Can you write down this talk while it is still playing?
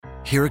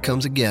here it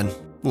comes again.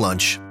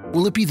 Lunch.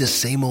 Will it be the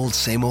same old,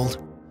 same old?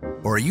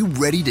 Or are you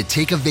ready to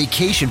take a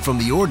vacation from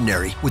the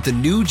ordinary with the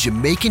new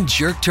Jamaican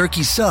Jerk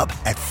Turkey Sub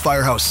at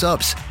Firehouse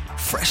Subs?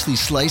 Freshly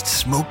sliced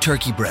smoked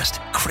turkey breast,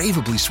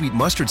 craveably sweet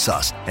mustard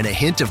sauce, and a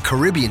hint of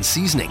Caribbean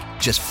seasoning.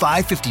 Just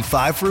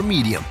 $5.55 for a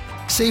medium.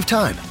 Save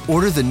time.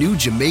 Order the new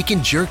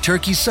Jamaican Jerk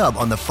Turkey Sub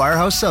on the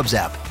Firehouse Subs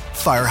app.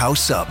 Firehouse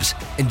Subs.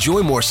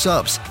 Enjoy more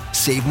subs.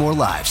 Save more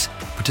lives.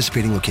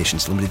 Participating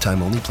locations. Limited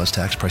time only, plus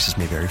tax. Prices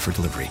may vary for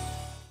delivery.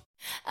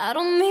 I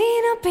don't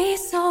mean to be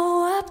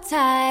so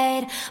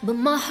uptight, but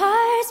my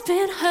heart's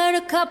been hurt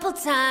a couple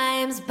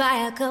times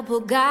by a couple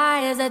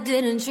guys that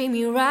didn't treat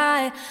me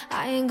right.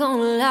 I ain't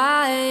gonna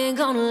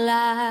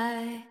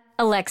lie.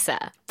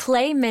 Alexa,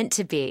 play Meant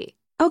to Be.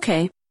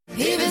 Okay.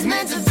 If it's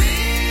meant to be,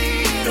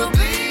 it'll be,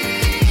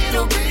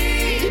 it'll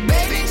be.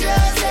 Baby,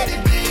 just let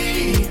it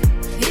be.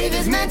 If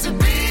it's meant to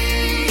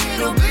be,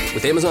 it'll be.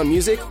 With Amazon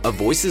Music, a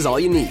voice is all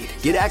you need.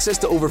 Get access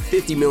to over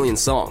 50 million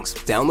songs.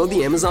 Download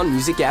the Amazon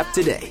Music app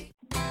today.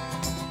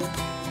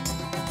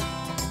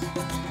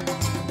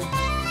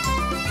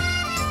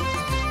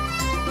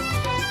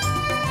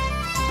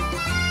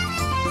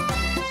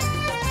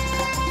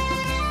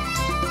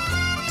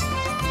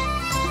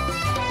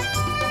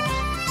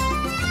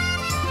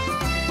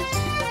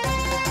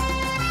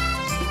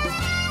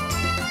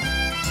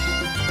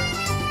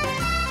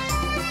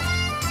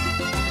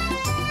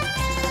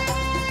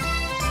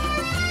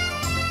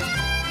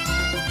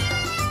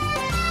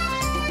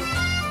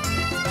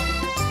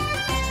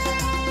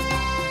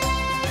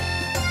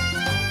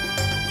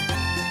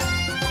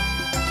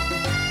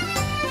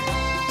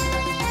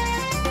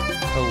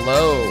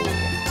 Hello,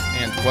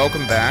 and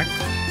welcome back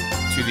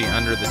to the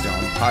Under the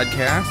Dome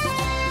podcast.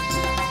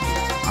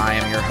 I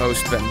am your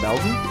host, Ben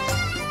Belden.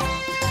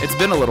 It's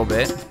been a little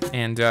bit,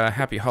 and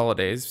happy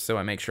holidays, so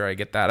I make sure I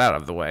get that out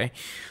of the way.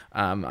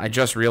 I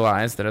just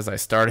realized that as I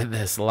started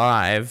this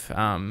live,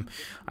 I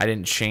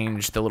didn't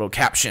change the little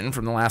caption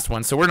from the last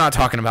one, so we're not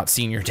talking about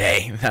Senior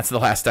Day. That's the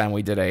last time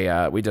we did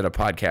a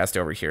podcast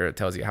over here. It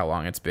tells you how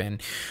long it's been.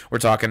 We're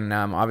talking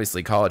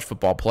obviously college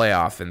football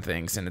playoff and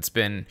things, and it's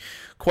been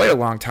quite a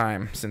long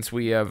time since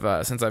we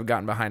have since I've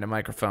gotten behind a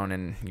microphone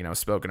and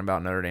spoken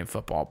about Notre Dame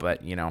football.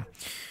 But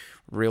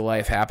real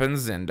life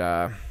happens, and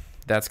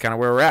that's kind of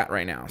where we're at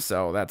right now.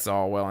 So that's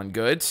all well and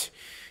good,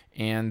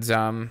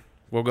 and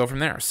we'll go from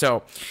there.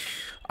 So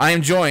I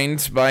am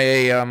joined by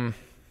a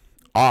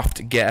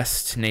oft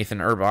guest, Nathan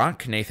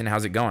Urbach. Nathan,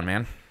 how's it going,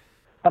 man?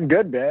 I'm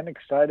good, Ben.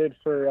 Excited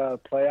for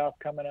playoff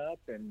coming up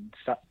and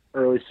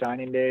early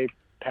signing day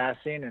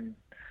passing, and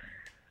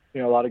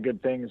a lot of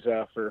good things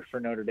for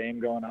Notre Dame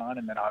going on.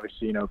 And then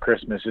obviously,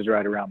 Christmas is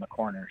right around the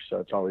corner, so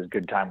it's always a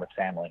good time with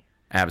family.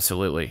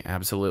 Absolutely.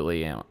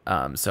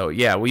 So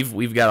yeah,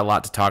 we've got a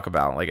lot to talk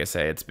about. Like I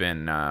say, it's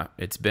been a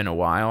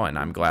while, and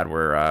I'm glad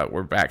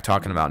we're back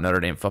talking about Notre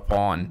Dame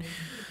football. And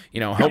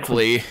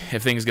hopefully,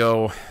 if things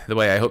go the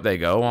way I hope they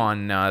go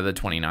on the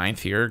 29th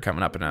here,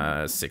 coming up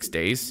in 6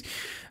 days,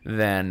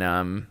 then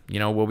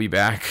we'll be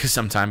back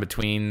sometime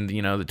between the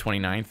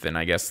 29th and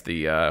I guess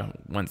the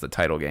when's the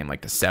title game,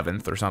 like the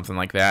 7th or something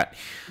like that.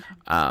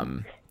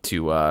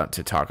 To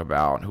talk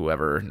about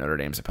whoever Notre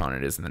Dame's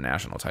opponent is in the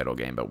national title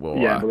game, but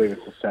I believe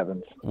it's the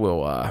 7th.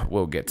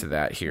 We'll get to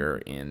that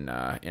here in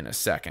a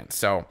second.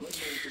 So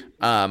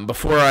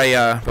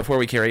before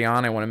we carry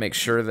on, I want to make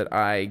sure that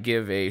I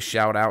give a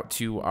shout out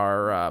to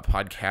our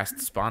podcast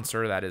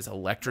sponsor, that is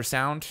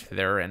Electrasound.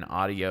 They're an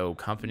audio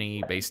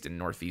company based in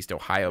Northeast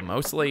Ohio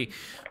mostly,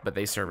 but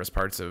they service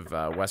parts of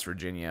West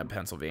Virginia,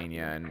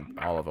 Pennsylvania, and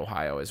all of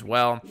Ohio as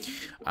well.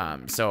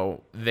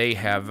 So they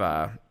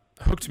have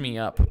hooked me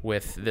up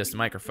with this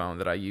microphone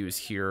that I use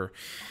here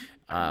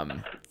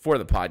for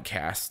the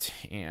podcast,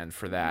 and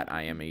for that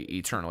I am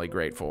eternally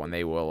grateful, and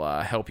they will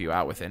help you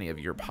out with any of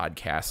your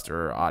podcast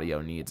or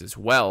audio needs as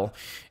well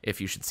if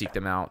you should seek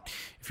them out.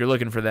 If you're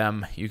looking for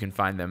them, you can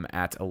find them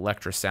at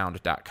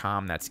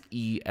electrasound.com. That's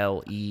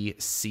ELECTRI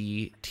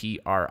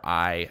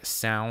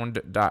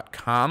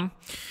sound.com,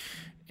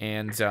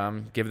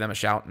 and give them a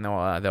shout, and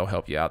they'll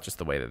help you out just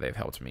the way that they've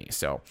helped me.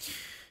 So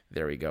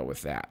there we go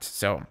with that.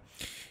 So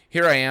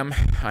here I am.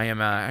 I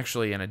am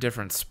actually in a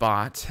different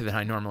spot than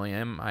I normally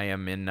am. I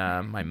am in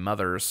my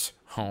mother's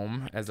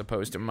home as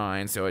opposed to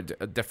mine, so a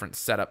different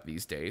setup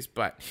these days.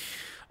 But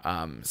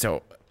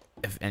so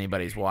if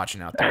anybody's watching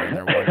out there and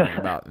they're wondering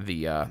about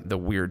the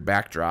weird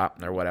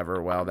backdrop or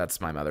whatever, well, that's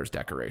my mother's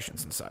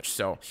decorations and such.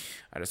 So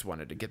I just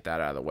wanted to get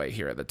that out of the way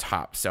here at the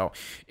top. So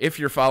if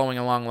you're following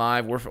along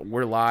live,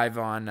 we're live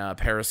on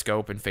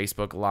Periscope and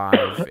Facebook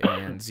Live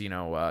and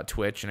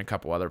Twitch and a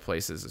couple other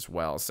places as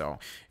well. So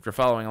if you're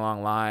following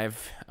along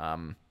live,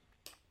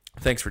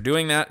 thanks for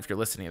doing that. If you're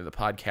listening to the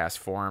podcast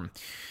form,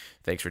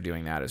 thanks for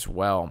doing that as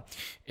well.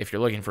 If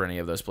you're looking for any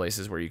of those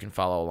places where you can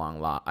follow along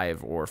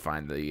live or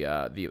find the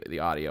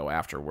audio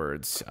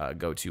afterwards,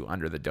 go to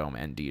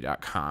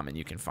underthedomend.com, and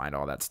you can find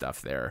all that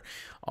stuff there.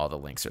 All the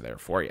links are there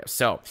for you.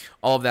 So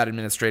all of that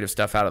administrative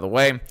stuff out of the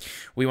way,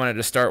 we wanted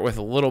to start with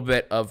a little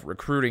bit of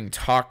recruiting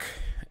talk,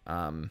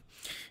 and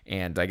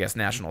I guess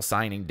National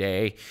Signing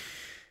Day.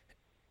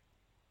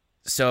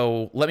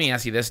 So let me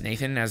ask you this,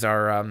 Nathan, as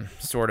our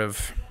sort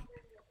of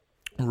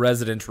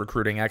resident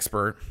recruiting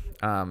expert,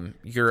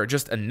 your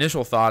just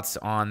initial thoughts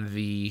on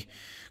the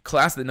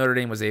class that Notre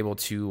Dame was able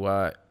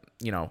to,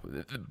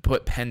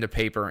 put pen to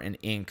paper and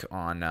ink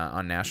on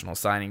National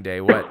Signing Day.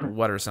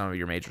 What are some of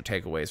your major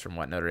takeaways from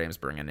what Notre Dame's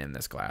bringing in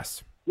this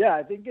class? Yeah,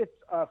 I think it's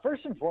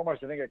first and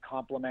foremost, I think it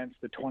complements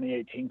the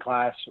 2018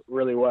 class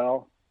really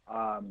well.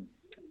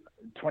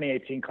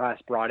 2018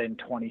 class brought in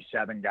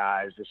 27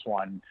 guys. This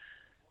one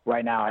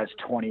right now has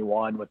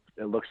 21 with,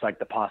 it looks like,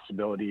 the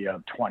possibility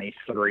of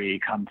 23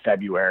 come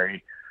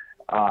February.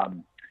 I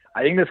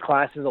think this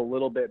class is a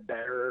little bit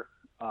better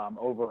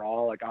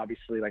overall. Like,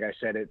 obviously, like I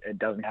said, it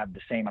doesn't have the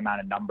same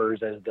amount of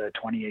numbers as the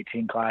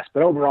 2018 class,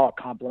 but overall it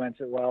complements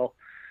it well.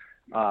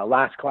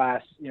 Last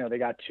class, they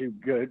got two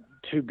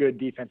good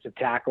defensive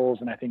tackles,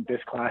 and I think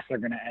this class they're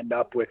going to end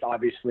up with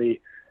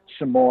obviously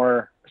some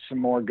more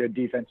good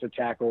defensive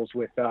tackles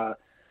with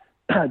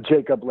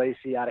Jacob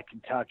Lacey out of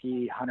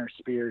Kentucky, Hunter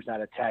Spears out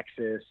of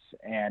Texas,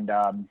 and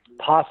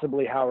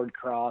possibly Howard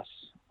Cross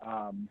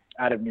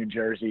out of New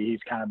Jersey. He's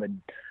kind of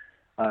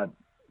a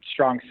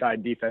strong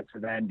side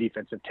defensive end,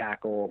 defensive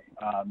tackle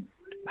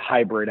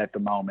hybrid at the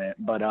moment.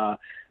 But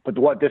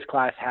what this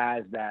class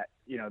has that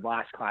the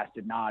last class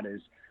did not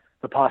is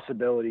the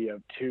possibility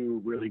of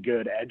two really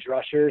good edge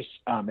rushers.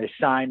 They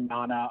signed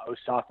Nana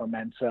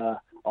Osafo-Mensah,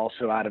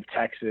 also out of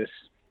Texas,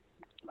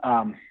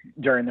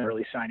 during the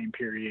early signing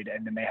period,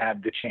 and then they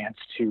have the chance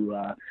to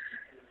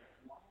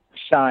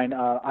sign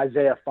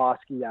Isaiah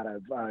Foskey out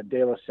of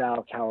De La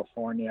Salle,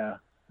 California,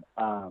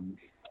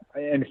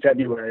 in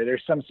February.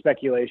 There's some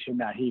speculation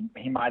that he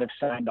might have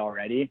signed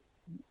already,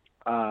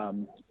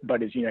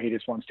 but he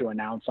just wants to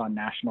announce on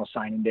National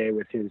Signing Day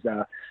with his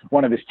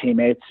one of his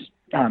teammates.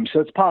 So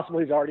it's possible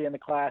he's already in the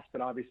class,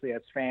 but obviously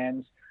as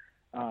fans,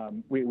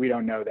 we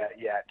don't know that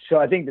yet. So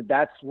I think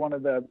that's one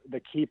of the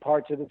key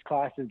parts of this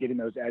class is getting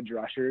those edge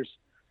rushers.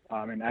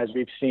 And as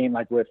we've seen,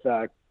 like with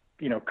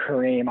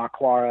Kareem,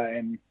 Aquara,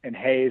 and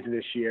Hayes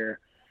this year,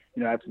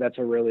 that's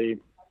a really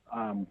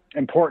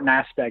important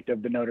aspect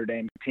of the Notre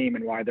Dame team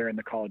and why they're in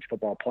the college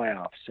football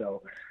playoffs.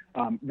 So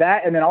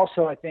that, and then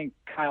also I think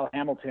Kyle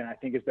Hamilton, I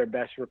think, is their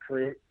best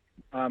recruit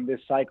this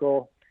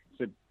cycle.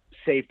 It's a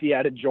safety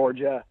out of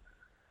Georgia.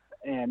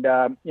 And,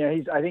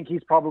 I think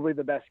he's probably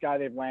the best guy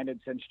they've landed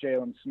since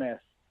Jalen Smith,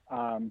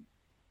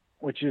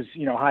 which is,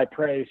 high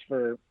praise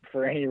for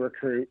any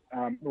recruit,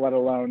 let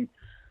alone,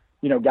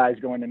 guys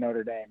going to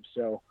Notre Dame.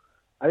 So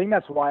I think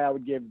that's why I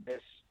would give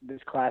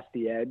this class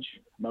the edge,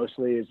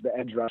 mostly is the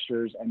edge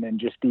rushers, and then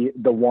just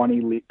the one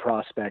elite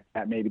prospect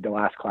that maybe the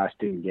last class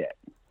didn't get.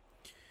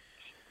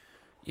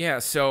 Yeah,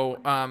 so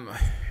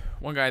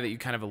one guy that you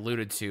kind of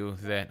alluded to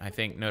that I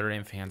think Notre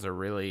Dame fans are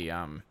really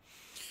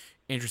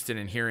interested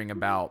in hearing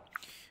about,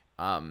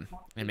 and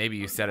maybe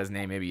you said his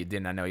name, maybe you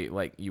didn't. I know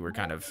you were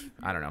kind of,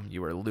 I don't know,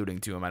 you were alluding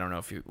to him. I don't know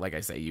if you, like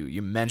I say,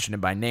 you mentioned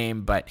him by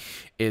name, but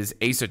is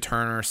Asa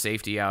Turner,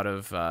 safety out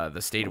of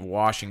the state of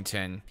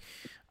Washington,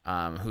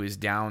 who is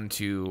down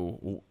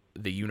to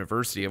the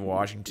University of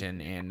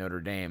Washington and Notre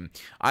Dame.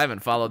 I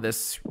haven't followed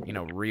this,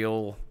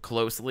 real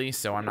closely,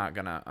 so I'm not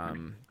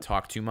gonna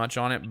talk too much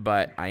on it,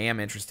 but I am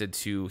interested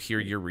to hear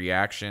your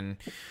reaction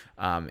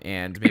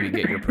and maybe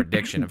get your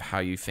prediction of how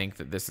you think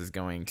that this is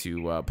going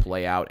to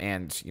play out,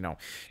 and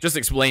just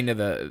explain to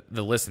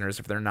the listeners,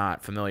 if they're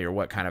not familiar,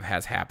 what kind of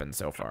has happened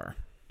so far.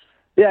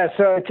 Yeah,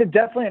 so it's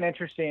definitely an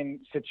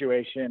interesting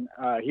situation.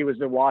 He was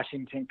a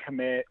Washington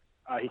commit.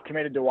 He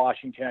committed to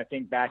Washington, I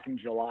think, back in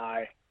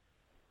July.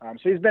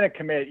 So he's been a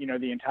commit,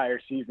 the entire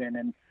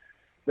season.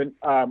 And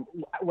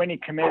when he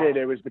committed,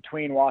 it was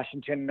between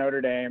Washington and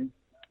Notre Dame.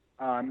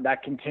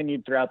 That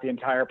continued throughout the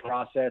entire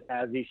process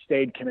as he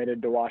stayed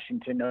committed to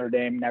Washington. Notre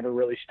Dame never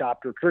really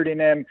stopped recruiting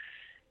him.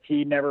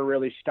 He never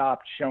really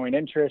stopped showing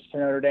interest in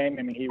Notre Dame.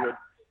 I mean, he would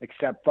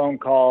accept phone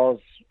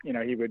calls.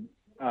 He would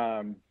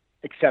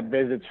accept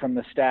visits from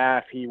the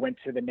staff. He went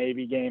to the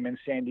Navy game in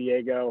San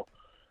Diego,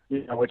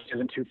 which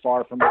isn't too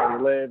far from where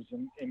he lives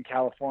in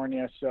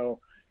California. So,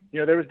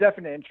 there was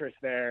definite interest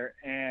there.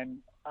 And,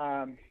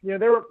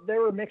 there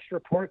were mixed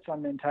reports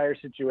on the entire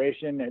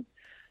situation. It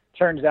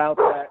turns out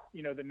that,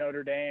 the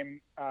Notre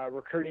Dame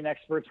recruiting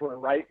experts were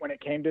right when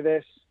it came to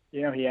this.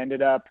 He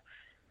ended up,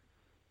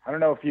 I don't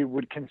know if you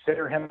would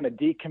consider him a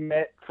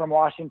decommit from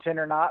Washington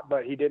or not,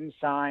 but he didn't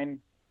sign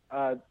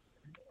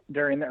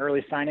during the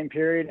early signing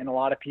period. And a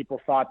lot of people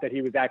thought that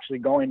he was actually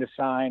going to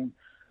sign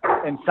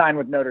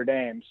with Notre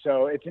Dame.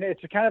 So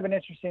it's a kind of an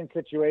interesting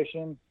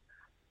situation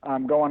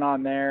going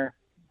on there.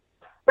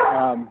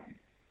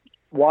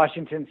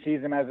 Washington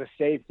sees him as a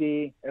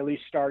safety, at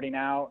least starting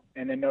out,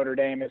 and then Notre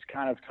Dame is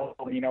kind of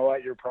told, you know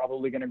what, you're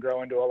probably going to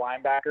grow into a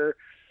linebacker,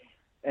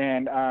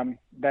 and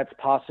that's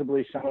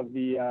possibly some of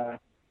the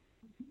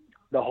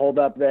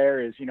holdup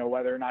there is,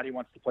 whether or not he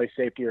wants to play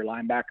safety or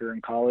linebacker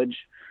in college.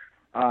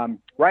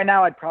 Right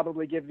now, I'd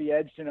probably give the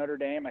edge to Notre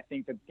Dame. I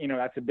think that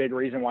that's a big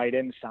reason why he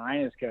didn't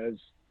sign is because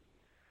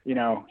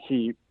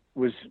he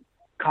was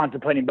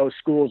contemplating both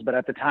schools, but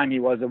at the time he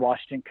was a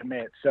Washington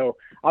commit. So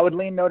I would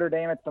lean Notre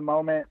Dame at the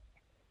moment,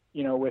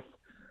 with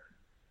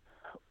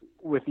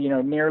with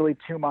nearly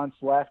 2 months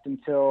left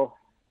until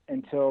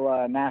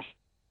National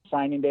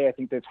Signing Day, I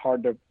think that's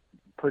hard to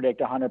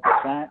predict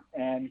 100%.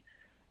 And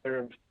there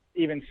are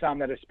even some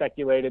that have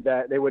speculated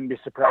that they wouldn't be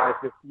surprised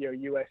if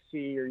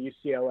USC or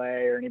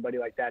UCLA or anybody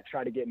like that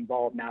try to get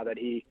involved now that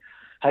he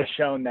has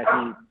shown that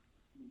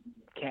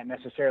he can't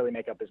necessarily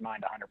make up his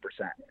mind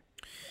 100%.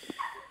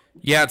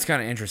 Yeah, it's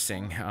kind of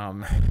interesting.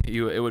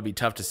 It would be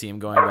tough to see him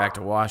going back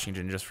to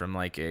Washington just from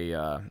like a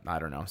I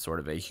don't know, sort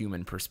of a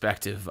human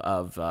perspective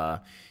of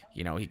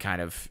he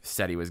kind of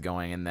said he was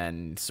going, and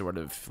then sort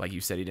of like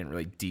you said, he didn't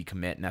really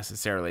decommit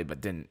necessarily,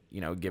 but didn't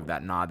give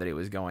that nod that he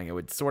was going. It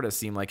would sort of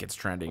seem like it's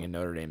trending in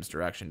Notre Dame's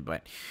direction,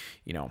 but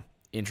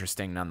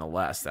interesting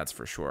nonetheless. That's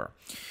for sure.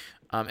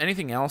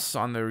 Anything else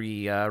on the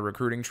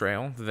recruiting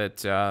trail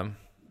that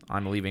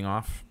I'm leaving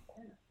off?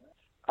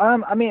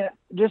 I mean,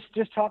 just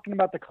talking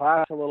about the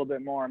class a little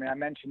bit more. I mean, I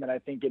mentioned that I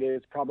think it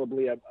is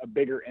probably a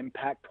bigger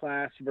impact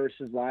class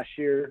versus last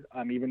year,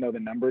 even though the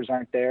numbers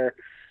aren't there.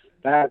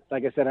 That,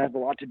 like I said, has a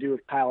lot to do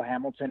with Kyle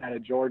Hamilton out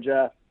of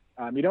Georgia.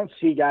 You don't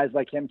see guys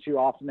like him too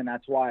often, and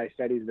that's why I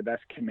said he's the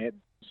best commit,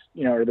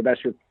 or the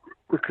best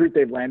recruit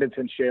they've landed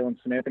since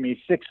Jalen Smith. I mean,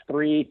 he's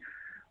 6'3",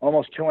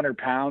 almost 200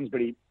 pounds,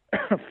 but he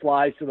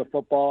flies to the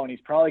football, and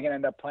he's probably going to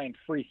end up playing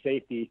free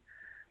safety.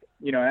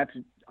 That's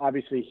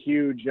obviously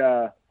huge.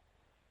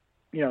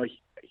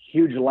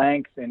 Huge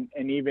length and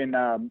even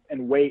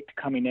and weight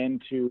coming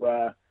into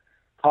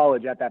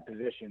college at that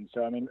position.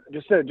 So I mean,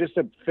 just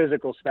a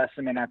physical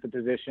specimen at the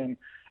position.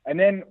 And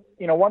then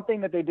one thing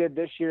that they did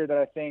this year that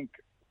I think,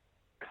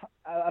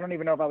 I don't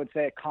even know if I would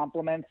say it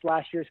complements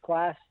last year's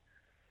class.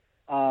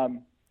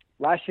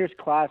 Last year's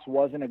class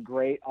wasn't a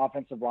great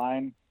offensive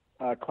line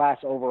class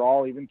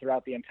overall, even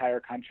throughout the entire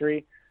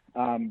country.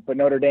 But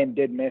Notre Dame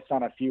did miss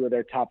on a few of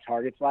their top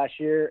targets last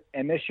year,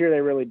 and this year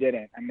they really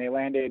didn't. And they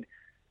landed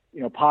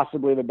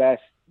possibly the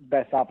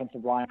best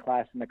offensive line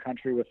class in the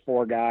country with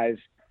 4 guys.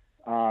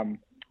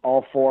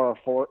 All four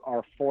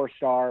are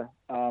four-star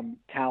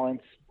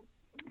talents,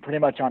 pretty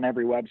much on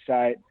every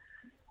website.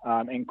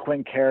 And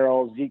Quinn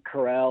Carroll, Zeke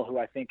Correll, who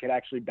I think could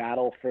actually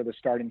battle for the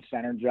starting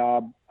center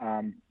job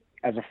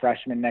as a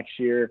freshman next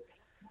year.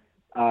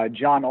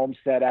 John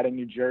Olmstead out of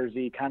New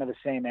Jersey, kind of the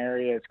same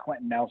area as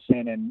Quentin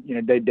Nelson,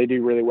 and they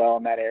do really well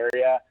in that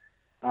area.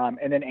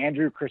 And then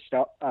Andrew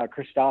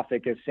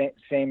Kristofic is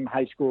same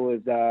high school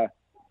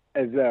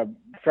as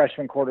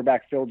freshman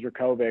quarterback Phil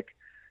Dracovic.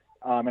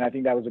 And I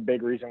think that was a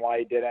big reason why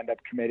he did end up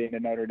committing to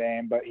Notre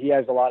Dame. But he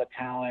has a lot of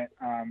talent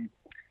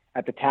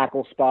at the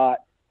tackle spot,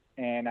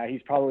 and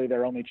he's probably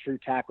their only true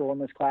tackle in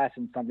this class,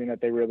 and something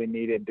that they really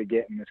needed to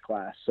get in this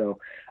class. So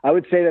I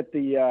would say that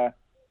the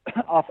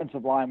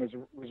offensive line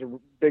was a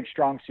big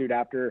strong suit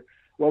after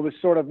what was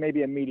sort of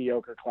maybe a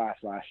mediocre class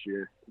last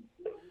year.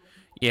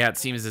 Yeah, it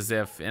seems as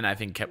if, and I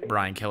think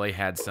Brian Kelly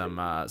had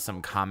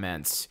some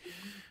comments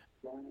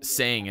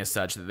saying as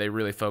such that they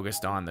really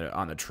focused on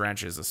the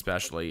trenches,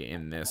 especially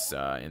in this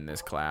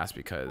class,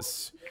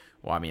 because,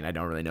 well, I mean, I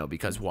don't really know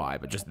because why,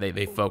 but just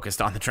they focused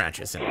on the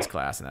trenches in this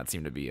class, and that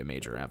seemed to be a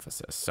major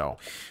emphasis. So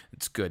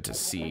it's good to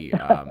see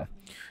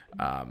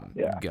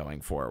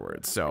going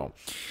forward. So,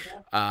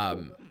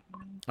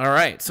 all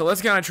right, so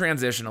let's kind of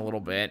transition a little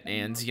bit,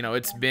 and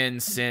it's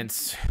been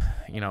since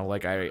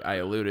like I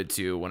alluded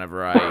to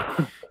whenever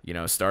I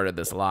started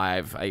this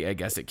live. I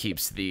guess it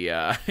keeps the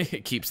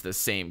it keeps the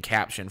same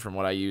caption from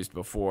what I used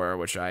before,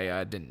 which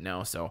I didn't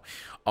know. So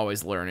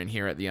always learning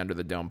here at the Under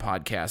the Dome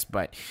podcast.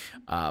 But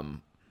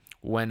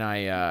when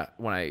I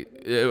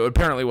it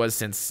apparently was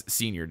since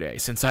senior day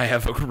since I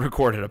have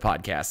recorded a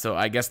podcast. So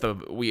I guess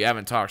we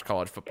haven't talked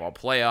college football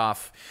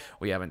playoff.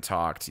 We haven't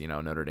talked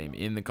Notre Dame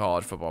in the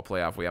college football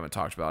playoff. We haven't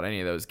talked about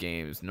any of those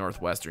games,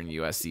 Northwestern,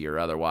 USC, or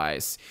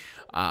otherwise.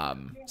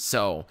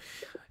 So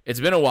it's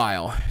been a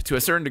while. To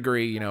a certain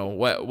degree,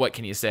 what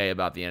can you say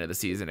about the end of the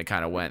season? It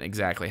kind of went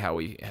exactly how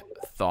we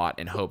thought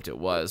and hoped it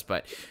was.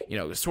 But,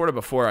 sort of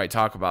before I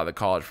talk about the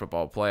college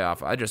football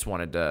playoff, I just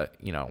wanted to,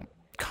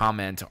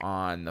 comment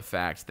on the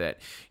fact that,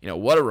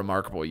 what a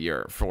remarkable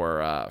year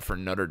for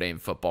Notre Dame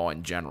football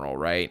in general,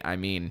 right? I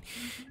mean,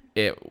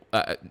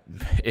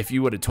 if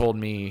you would have told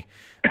me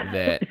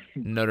that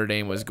Notre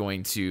Dame was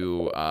going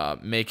to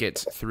make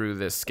it through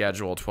this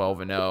schedule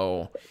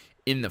 12-0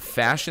 in the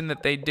fashion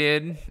that they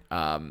did,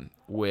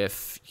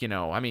 with,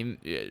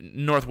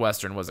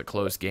 Northwestern was a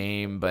close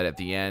game, but at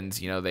the end,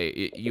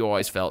 you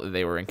always felt that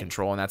they were in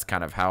control, and that's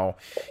kind of how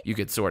you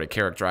could sort of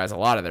characterize a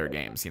lot of their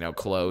games,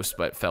 close,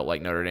 but felt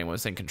like Notre Dame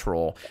was in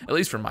control, at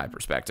least from my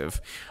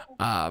perspective.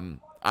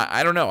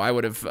 I don't know. I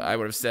would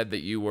have said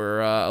that you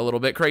were a little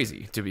bit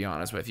crazy, to be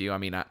honest with you. I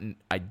mean,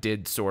 I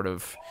did sort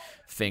of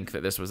think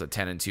that this was a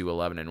 10-2,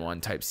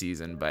 11-1 type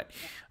season, but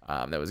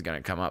that was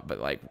going to come up. But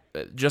like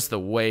just the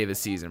way the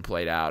season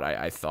played out,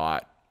 I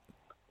thought,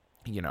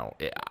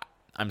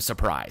 I'm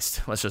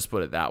surprised. Let's just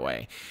put it that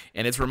way.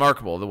 And it's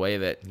remarkable the way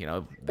that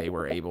they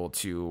were able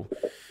to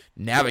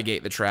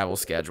navigate the travel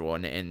schedule,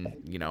 and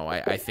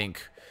I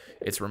think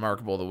it's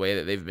remarkable the way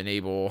that they've been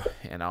able,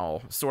 and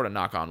I'll sort of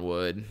knock on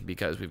wood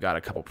because we've got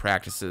a couple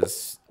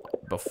practices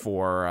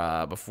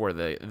before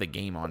the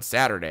game on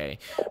Saturday,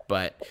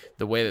 but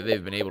the way that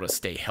they've been able to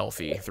stay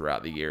healthy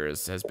throughout the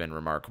years has been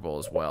remarkable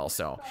as well.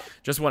 So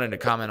just wanted to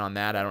comment on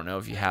that. I don't know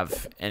if you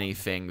have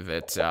anything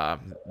that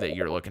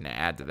you're looking to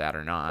add to that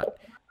or not.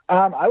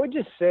 I would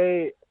just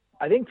say,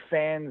 I think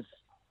fans,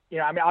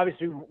 I mean,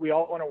 obviously we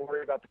all want to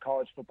worry about the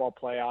college football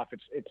playoff.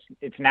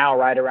 It's now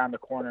right around the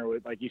corner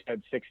with, like you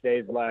said, 6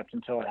 days left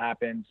until it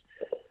happens.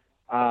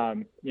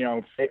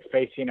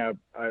 Facing a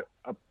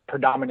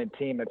predominant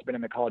team that's been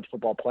in the college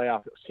football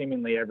playoff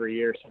seemingly every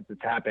year since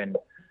it's happened.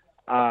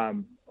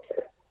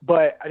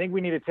 But I think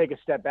we need to take a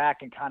step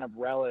back and kind of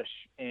relish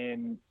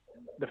in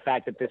the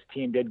fact that this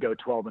team did go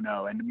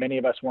 12-0, and many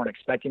of us weren't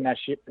expecting that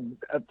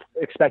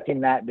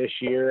this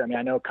year. I mean,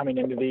 I know coming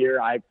into the year,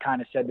 I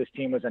kind of said this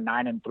team was a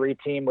 9-3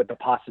 team with the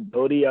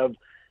possibility of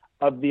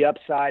the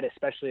upside,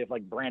 especially if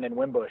like Brandon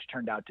Wimbush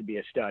turned out to be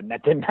a stud, and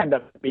that didn't end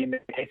up being the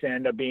case. It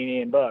ended up being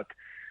Ian Book.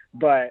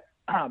 But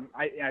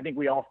I think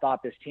we all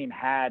thought this team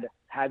had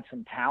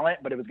some talent,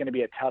 but it was going to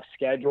be a tough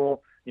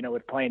schedule,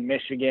 with playing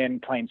Michigan,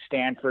 playing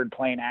Stanford,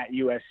 playing at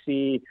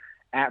USC,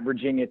 at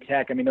Virginia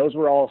Tech. I mean, those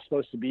were all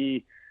supposed to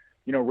be,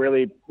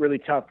 really, really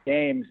tough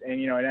games.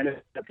 And, it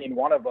ended up being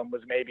one of them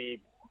was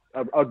maybe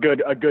a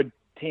good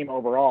team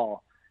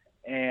overall.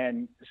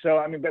 And so,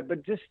 I mean,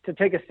 but just to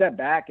take a step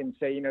back and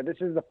say,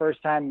 this is the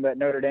first time that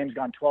Notre Dame's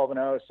gone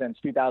 12-0 since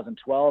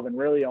 2012, and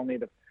really only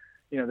the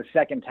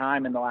second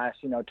time in the last,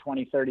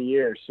 20, 30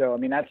 years. So, I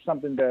mean, that's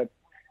something to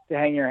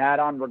hang your hat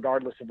on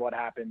regardless of what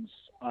happens,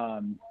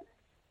 on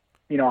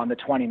the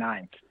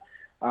 29th.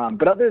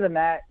 But other than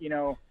that,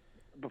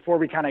 before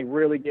we kind of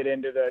really get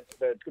into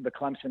the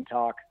Clemson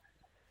talk,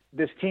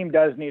 this team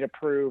does need to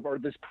prove, or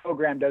this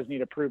program does need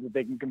to prove that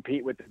they can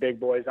compete with the big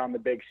boys on the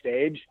big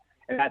stage.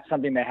 And that's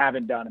something they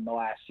haven't done in the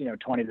last,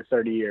 20 to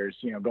 30 years,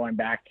 going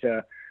back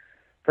to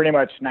pretty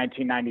much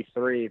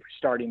 1993,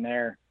 starting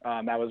there.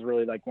 That was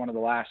really like one of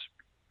the last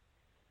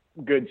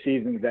good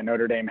seasons that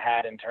Notre Dame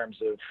had in terms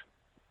of,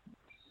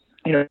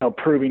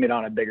 proving it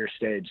on a bigger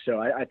stage.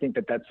 So I think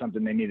that that's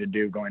something they need to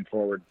do going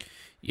forward.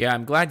 Yeah,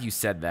 I'm glad you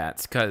said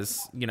that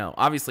because,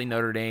 obviously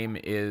Notre Dame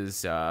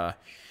is, I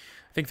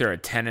think they're a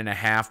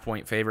 10.5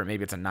 point favorite.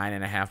 Maybe it's a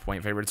 9.5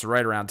 point favorite. It's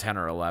right around 10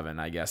 or 11,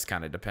 I guess,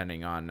 kind of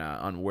depending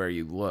on where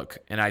you look.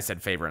 And I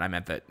said favorite. I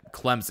meant that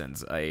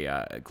Clemson's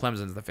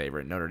the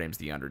favorite. Notre Dame's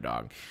the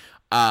underdog.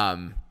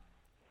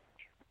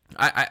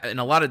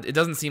 It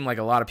doesn't seem like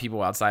a lot of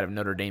people outside of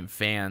Notre Dame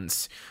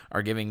fans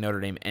are giving Notre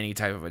Dame any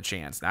type of a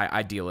chance.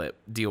 I deal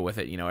with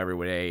it,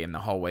 every day in the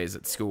hallways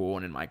at school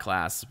and in my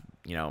class.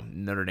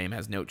 Notre Dame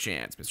has no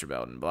chance, Mr.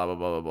 Belden, blah, blah,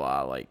 blah, blah,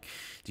 blah. Like,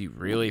 do you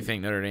really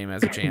think Notre Dame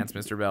has a chance,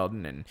 Mr.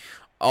 Belden? And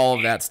all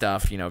of that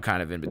stuff,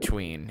 kind of in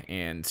between.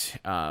 And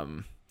I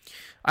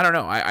don't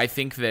know. I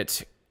think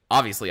that,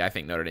 obviously, I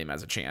think Notre Dame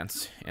has a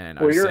chance. And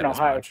well, you're in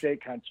Ohio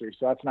State country,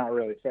 so that's not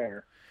really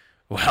fair.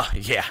 Well,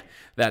 yeah,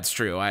 that's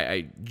true.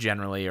 I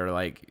generally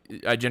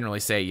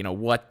say,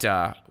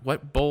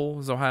 what bowl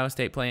is Ohio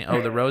State playing?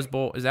 Oh, the Rose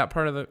Bowl. Is that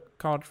part of the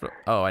college?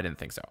 Oh, I didn't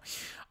think so.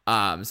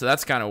 So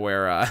that's kind of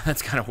where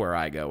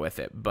I go with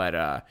it. But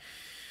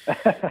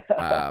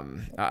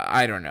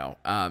I don't know.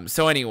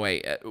 So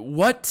anyway,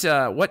 what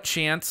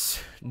chance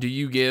do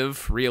you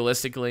give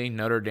realistically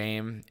Notre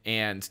Dame?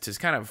 And to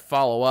kind of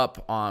follow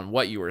up on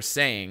what you were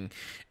saying,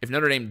 if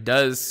Notre Dame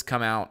does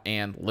come out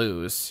and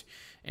lose,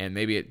 and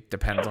maybe it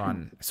depends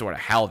on sort of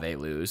how they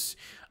lose,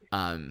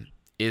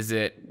 is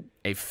it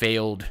a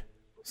failed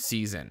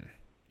season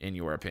in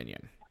your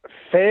opinion?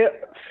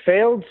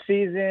 Failed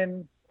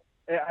season.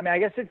 I mean, I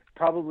guess it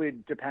probably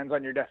depends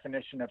on your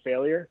definition of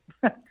failure.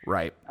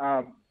 Right.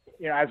 As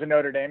a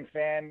Notre Dame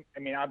fan, I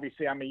mean,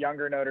 obviously I'm a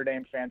younger Notre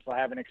Dame fan, so I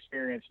haven't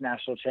experienced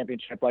national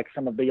championship like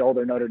some of the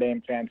older Notre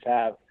Dame fans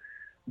have.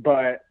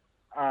 But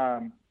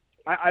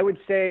I would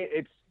say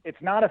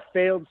it's not a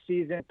failed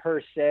season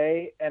per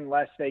se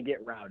unless they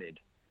get routed.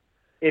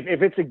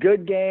 If it's a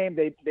good game,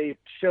 they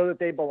show that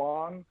they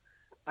belong.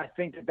 I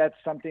think that that's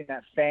something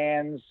that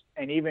fans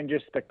and even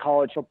just the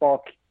college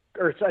football,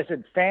 or I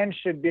said fans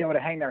should be able to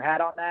hang their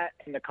hat on that,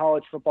 in the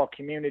college football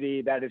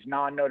community that is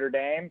non-Notre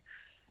Dame,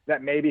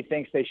 that maybe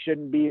thinks they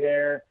shouldn't be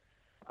there,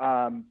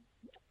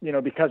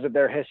 because of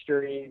their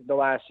history the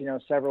last,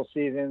 several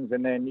seasons.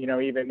 And then,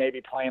 even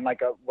maybe playing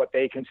like what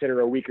they consider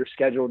a weaker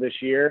schedule this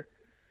year.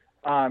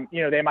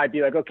 They might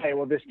be like, okay,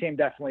 well, this team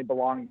definitely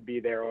belongs to be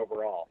there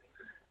overall.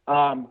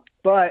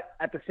 But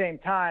at the same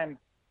time,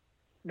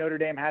 Notre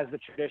Dame has the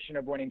tradition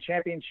of winning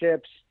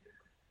championships.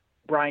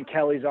 Brian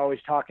Kelly's always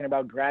talking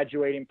about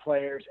graduating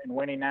players and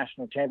winning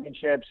national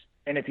championships.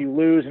 And if you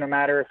lose, no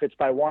matter if it's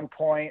by 1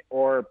 point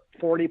or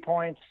 40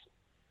 points,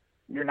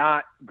 you're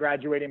not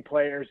graduating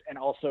players and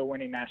also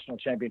winning national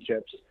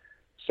championships.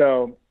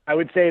 So I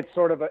would say it's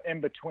sort of an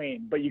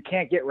in-between, but you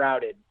can't get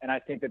routed. And I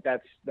think that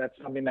that's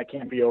something that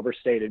can't be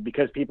overstated,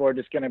 because people are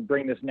just going to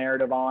bring this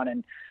narrative on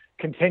and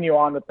continue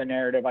on with the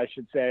narrative, I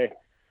should say,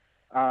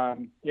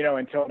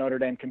 until Notre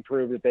Dame can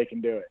prove that they can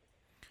do it.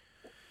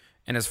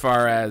 And as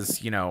far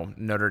as,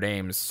 Notre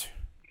Dame's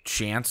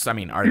chance, I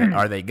mean,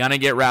 are they going to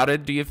get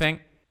routed, do you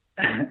think?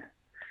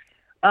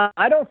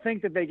 I don't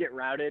think that they get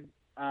routed.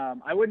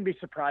 I wouldn't be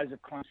surprised if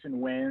Clemson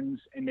wins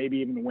and maybe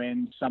even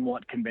wins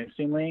somewhat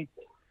convincingly,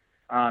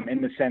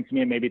 in the sense,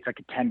 maybe it's like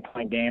a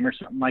 10-point game or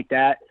something like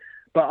that.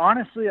 But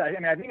honestly,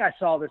 I think I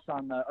saw this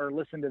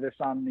listened to this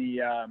on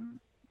the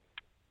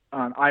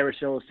on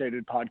Irish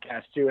Illustrated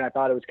podcast too, and I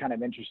thought it was kind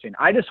of interesting.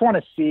 I just want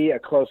to see a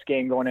close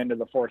game going into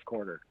the fourth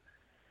quarter.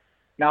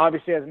 Now,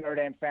 obviously, as a Notre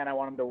Dame fan, I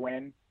want them to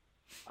win.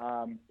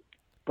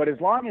 But as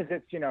long as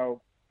it's,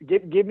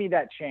 give me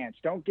that chance.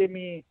 Don't give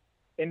me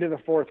into the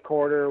fourth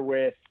quarter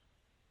with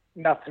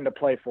nothing to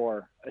play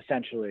for,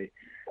 essentially.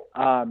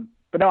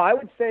 But no, I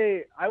would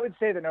say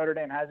that Notre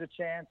Dame has a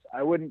chance.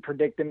 I wouldn't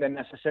predict them to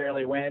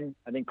necessarily win.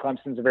 I think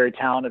Clemson's a very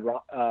talented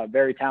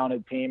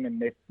team,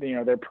 and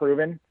they're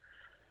proven.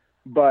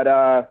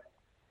 But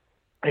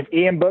if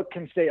Ian Book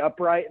can stay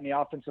upright and the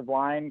offensive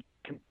line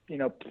can,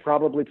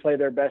 probably play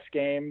their best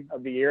game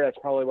of the year, that's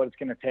probably what it's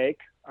going to take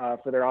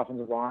for their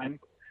offensive line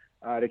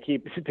to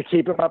keep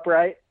them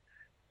upright.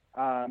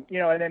 And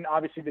then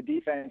obviously the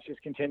defense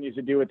just continues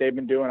to do what they've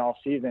been doing all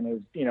season,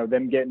 is,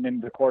 them getting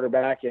into the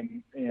quarterback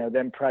and,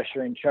 them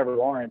pressuring Trevor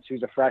Lawrence,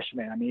 who's a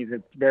freshman. I mean, he's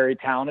a very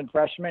talented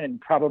freshman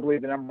and probably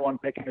the number one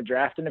pick in the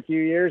draft in a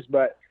few years,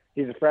 but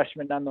he's a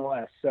freshman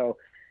nonetheless. So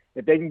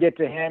if they can get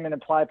to him and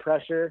apply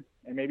pressure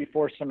and maybe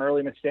force some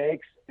early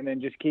mistakes and then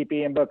just keep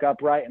Ian Book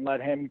upright and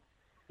let him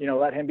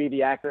be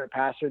the accurate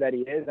passer that he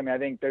is, I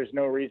think there's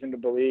no reason to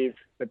believe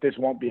that this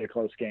won't be a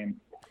close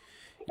game.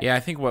 Yeah,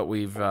 I think what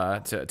we've,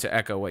 to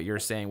echo what you're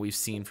saying, we've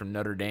seen from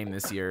Notre Dame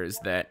this year is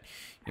that,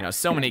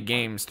 so many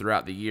games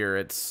throughout the year,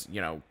 it's,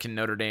 can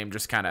Notre Dame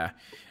just kind of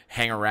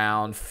hang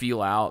around,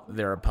 feel out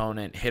their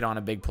opponent, hit on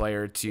a big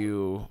player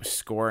to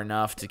score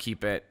enough to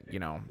keep it,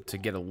 to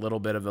get a little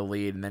bit of the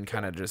lead and then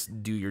kind of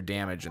just do your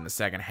damage in the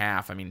second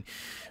half.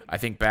 I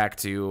think back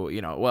to,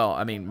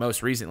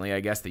 most recently,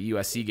 I guess the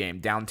USC game,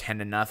 down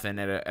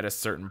 10-0 at a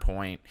certain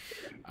point,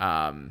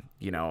 and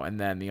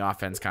then the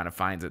offense kind of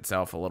finds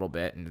itself a little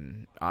bit,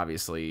 and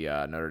obviously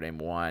Notre Dame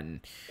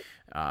won.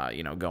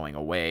 Going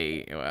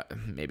away,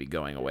 maybe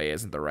going away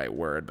isn't the right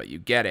word, but you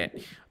get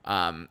it.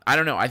 I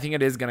don't know. I think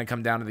it is going to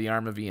come down to the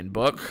arm of Ian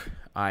Book.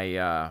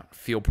 I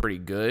feel pretty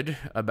good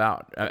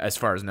about, as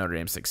far as Notre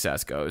Dame's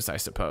success goes, I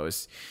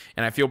suppose.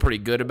 And I feel pretty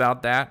good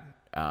about that.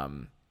 I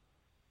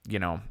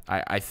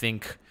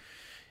think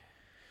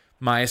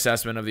my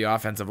assessment of the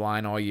offensive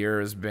line all year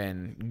has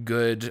been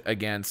good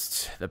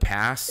against the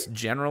pass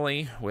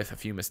generally, with a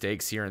few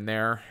mistakes here and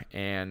there,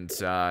 and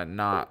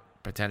not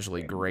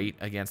potentially great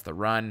against the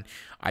run.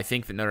 I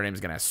think that Notre Dame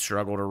is going to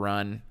struggle to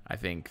run. I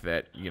think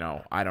that,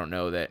 I don't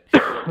know that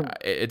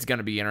it's going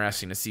to be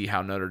interesting to see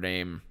how Notre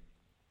Dame,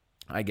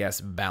 I guess,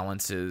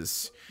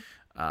 balances,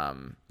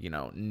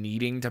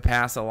 needing to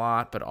pass a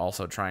lot, but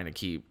also trying to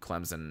keep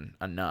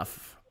Clemson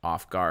enough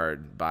off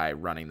guard by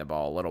running the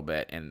ball a little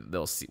bit. And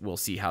we'll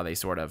see how they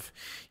sort of,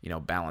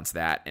 balance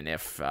that. And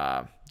if,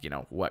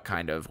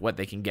 what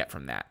they can get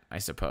from that, I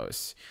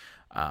suppose.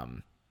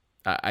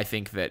 I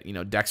think that,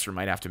 Dexter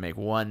might have to make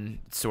one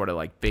sort of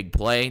like big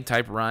play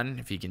type run.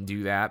 If he can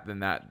do that, then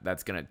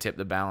that's going to tip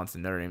the balance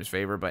in Notre Dame's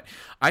favor. But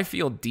I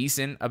feel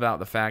decent about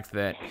the fact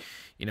that,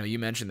 you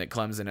mentioned that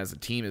Clemson as a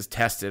team is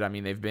tested.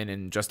 They've been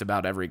in just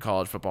about every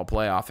college football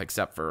playoff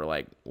except for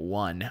like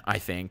one, I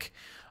think,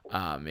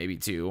 maybe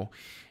two.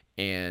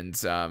 And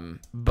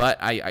but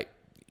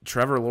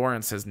Trevor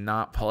Lawrence has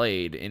not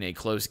played in a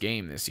close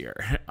game this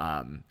year.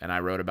 And I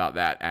wrote about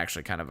that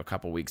actually kind of a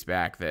couple weeks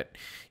back, that,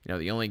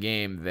 the only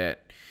game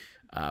that,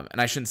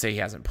 and I shouldn't say he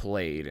hasn't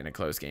played in a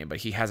close game, but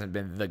he hasn't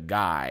been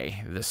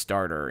the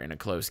starter in a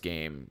close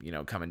game,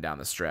 coming down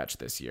the stretch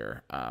this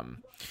year.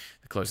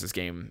 The closest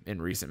game in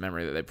recent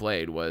memory that they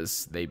played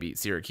was they beat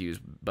Syracuse,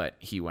 but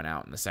he went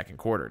out in the second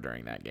quarter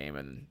during that game.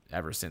 And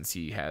ever since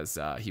he was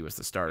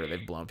the starter,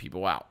 they've blown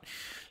people out.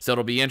 So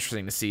it'll be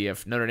interesting to see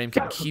if Notre Dame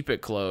can keep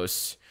it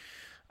close,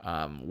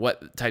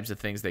 what types of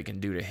things they can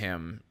do to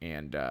him,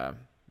 and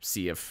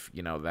see if,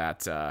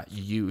 that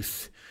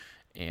youth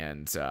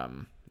and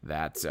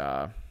that,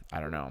 I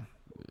don't know,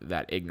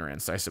 that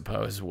ignorance, I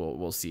suppose,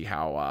 we'll see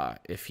how,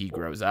 if he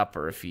grows up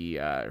or if he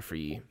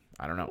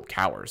I don't know,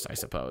 cowers, I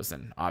suppose.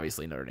 And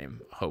obviously Notre Dame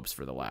hopes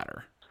for the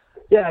latter.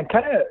 Yeah, and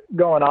kind of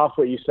going off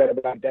what you said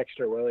about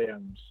Dexter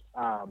Williams,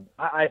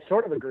 I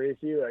sort of agree with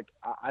you. Like,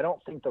 I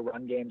don't think the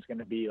run game is going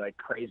to be like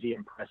crazy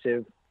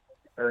impressive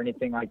or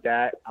anything like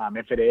that.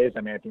 If it is,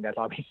 I think that's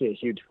obviously a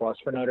huge plus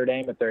for Notre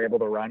Dame if they're able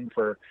to run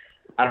for,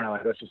 I don't know,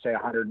 let's just say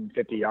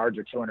 150 yards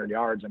or 200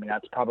 yards.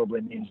 That's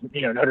probably means,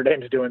 Notre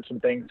Dame's doing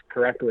some things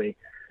correctly.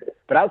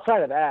 But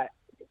outside of that,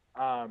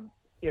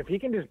 if he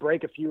can just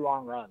break a few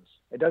long runs,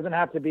 it doesn't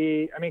have to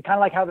be, kind of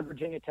like how the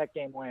Virginia Tech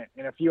game went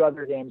and a few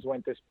other games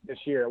went this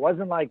year. It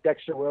wasn't like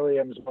Dexter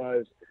Williams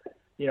was,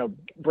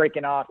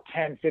 breaking off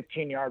 10,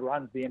 15-yard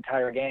runs the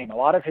entire game. A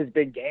lot of his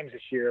big games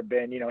this year have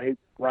been, he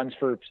runs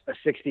for a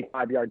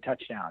 65-yard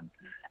touchdown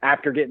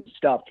after getting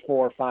stuffed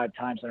 4 or 5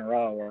 times in a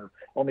row, or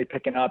only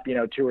picking up,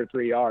 2 or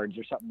 3 yards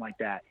or something like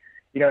that.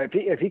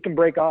 If he can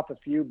break off a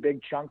few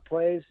big chunk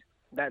plays,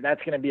 that's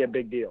going to be a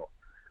big deal.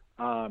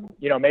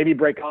 Maybe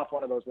break off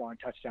one of those long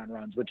touchdown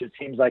runs, which it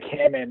seems like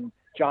him and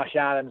Josh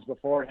Adams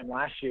before him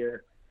last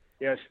year,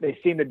 they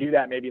seem to do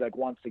that maybe like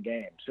once a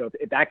game. So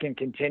if that can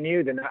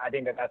continue, then I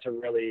think that's a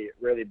really,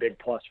 really big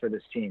plus for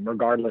this team,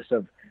 regardless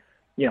of,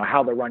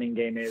 how the running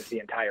game is the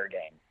entire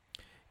game.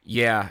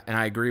 Yeah, and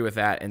I agree with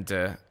that. And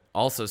to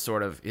also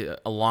sort of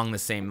along the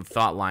same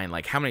thought line,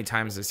 like how many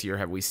times this year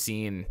have we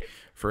seen,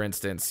 for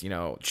instance,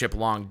 Chip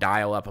Long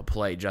dial up a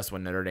play just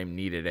when Notre Dame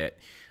needed it?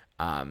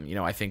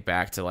 I think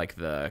back to like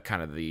the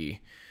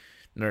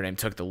Notre Dame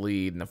took the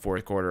lead in the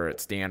fourth quarter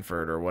at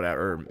Stanford or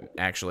whatever.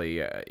 Actually,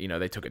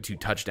 they took a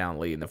 2-touchdown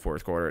lead in the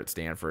fourth quarter at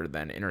Stanford,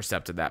 then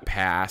intercepted that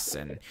pass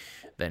and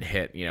then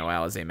hit,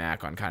 Alizé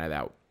Mack on kind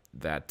of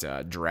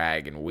that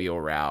drag and wheel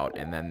route,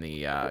 and then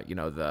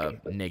the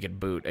naked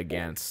boot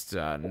against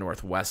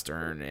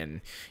Northwestern,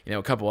 and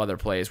a couple other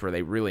plays where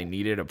they really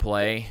needed a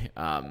play.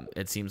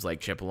 It seems like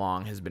Chip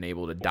Long has been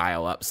able to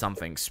dial up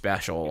something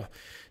special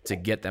to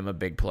get them a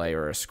big play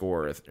or a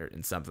score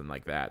and something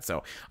like that.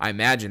 So I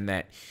imagine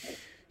that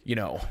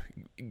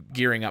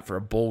gearing up for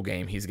a bowl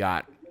game, he's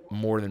got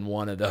more than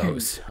one of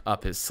those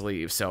up his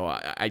sleeve. So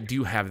I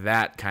do have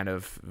that kind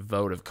of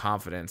vote of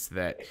confidence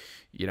that,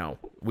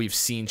 we've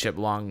seen Chip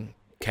Long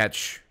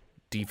catch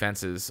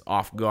defenses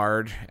off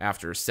guard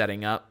after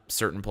setting up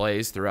certain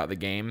plays throughout the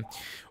game.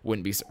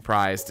 Wouldn't be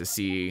surprised to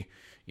see,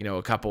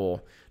 a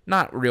couple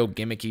not real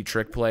gimmicky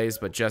trick plays,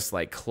 but just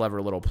like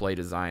clever little play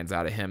designs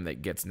out of him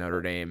that gets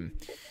Notre Dame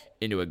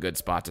into a good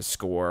spot to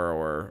score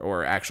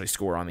or actually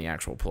score on the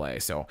actual play.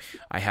 So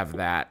I have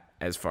that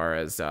as far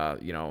as,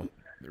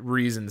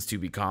 reasons to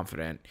be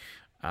confident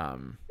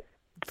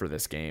for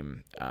this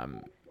game,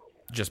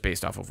 just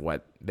based off of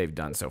what they've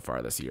done so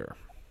far this year.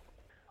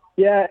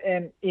 Yeah,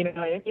 and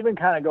even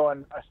kind of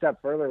going a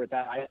step further with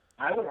that,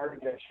 I would argue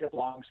that Chip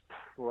Long's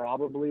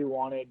probably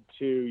wanted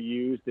to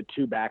use the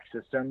 2-back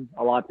system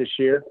a lot this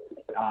year,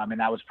 and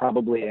that was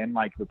probably in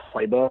like the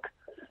playbook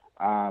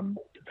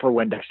for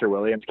when Dexter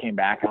Williams came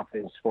back off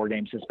his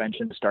 4-game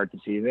suspension to start the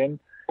season.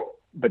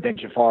 But then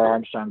Jafar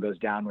Armstrong goes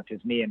down with his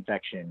knee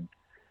infection,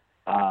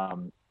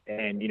 and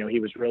he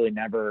was really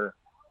never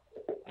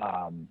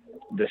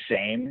the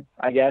same,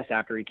 I guess,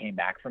 after he came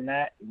back from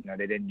that.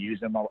 They didn't use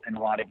him in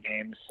a lot of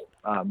games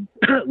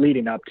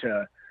leading up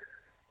to,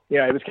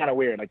 it was kind of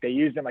weird. Like they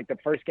used him like the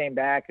first game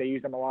back, they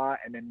used him a lot.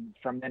 And then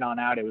from then on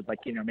out, it was like,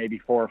 maybe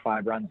 4 or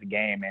 5 runs a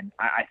game. And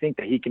I think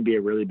that he can be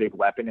a really big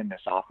weapon in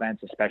this offense,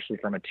 especially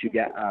from a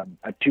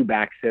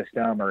 2-back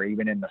system or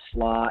even in the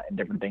slot and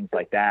different things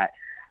like that.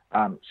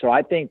 So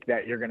I think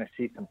that you're going to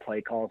see some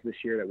play calls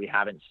this year that we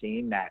haven't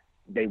seen that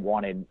they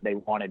wanted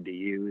to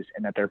use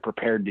and that they're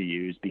prepared to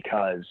use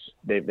because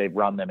they've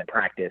run them in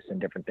practice and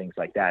different things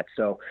like that.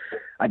 So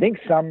I think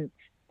some,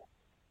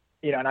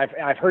 and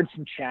I've heard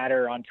some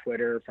chatter on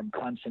Twitter from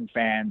Clemson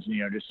fans,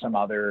 just some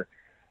other,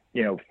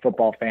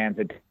 football fans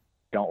that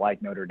don't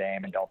like Notre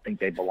Dame and don't think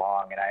they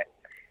belong.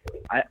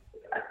 And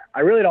I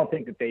really don't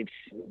think that they've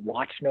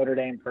watched Notre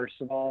Dame,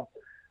 first of all,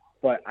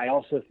 but I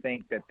also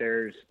think that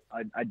there's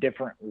a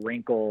different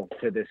wrinkle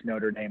to this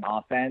Notre Dame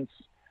offense,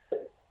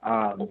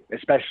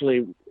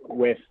 especially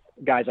with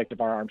guys like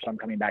Jafar Armstrong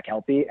coming back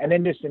healthy. And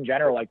then just in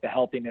general, like the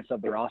healthiness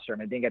of the roster.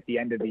 And I think at the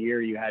end of the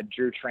year, you had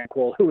Drew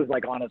Tranquill, who was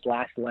like on his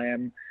last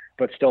limb,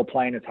 but still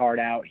playing his heart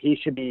out. He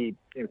should be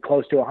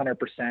close to 100%.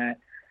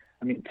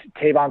 I mean,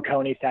 Tavon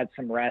Coney's had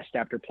some rest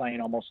after playing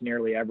almost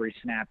nearly every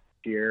snap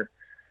here.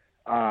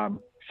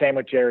 Same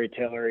with Jerry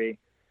Tillery.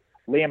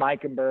 Liam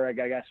Eichenberg,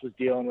 I guess, was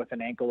dealing with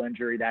an ankle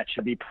injury. That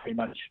should be pretty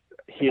much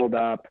healed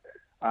up.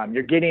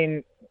 You're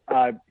getting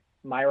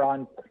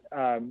Myron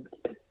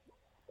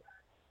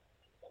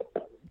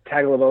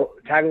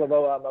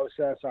Tagovailoa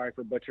Mosa, sorry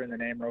for butchering the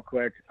name real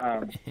quick.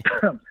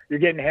 You're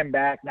getting him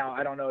back. Now,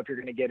 I don't know if you're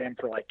going to get him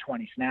for like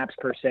 20 snaps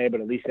per se, but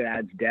at least it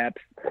adds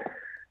depth.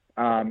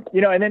 And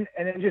then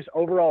just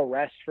overall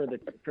rest for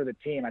the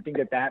team. I think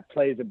that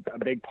plays a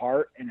big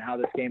part in how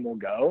this game will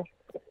go.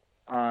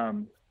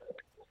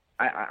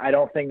 I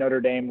don't think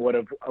Notre Dame would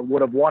have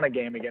won a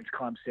game against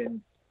Clemson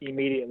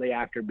immediately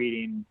after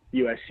beating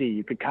USC.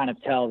 You could kind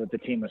of tell that the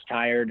team was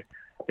tired.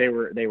 They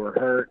were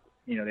hurt.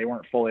 They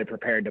weren't fully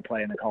prepared to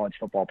play in the college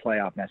football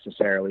playoff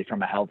necessarily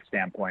from a health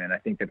standpoint. And I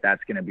think that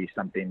that's going to be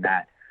something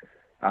that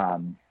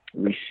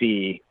we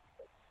see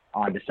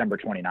on December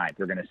 29th.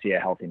 We're going to see a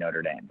healthy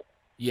Notre Dame.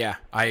 Yeah,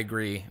 I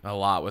agree a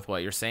lot with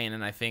what you're saying.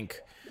 And I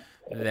think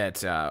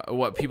that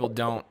what people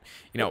don't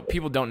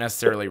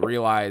necessarily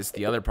realize,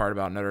 the other part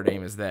about Notre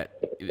Dame is that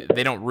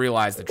they don't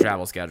realize the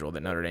travel schedule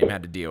that Notre Dame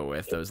had to deal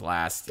with those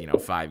last,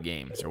 5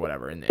 games or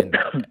whatever.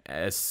 And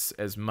as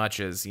much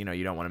as, you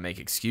don't want to make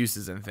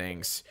excuses and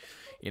things,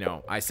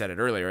 I said it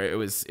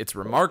earlier, it's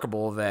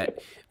remarkable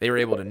that they were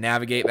able to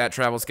navigate that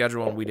travel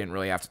schedule and we didn't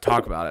really have to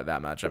talk about it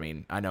that much. I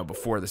mean, I know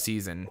before the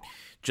season,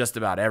 just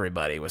about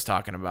everybody was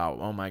talking about,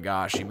 oh my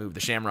gosh, you moved the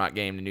Shamrock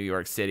game to New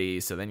York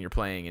City, so then you're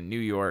playing in New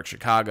York,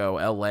 Chicago,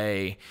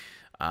 LA,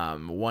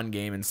 one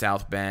game in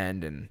South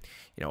Bend, and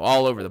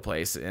all over the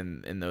place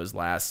in those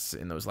last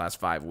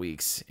 5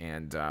 weeks.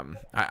 And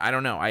I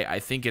don't know. I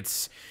think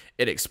it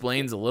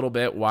explains a little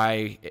bit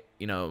why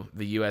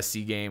the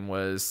USC game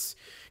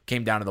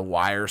came down to the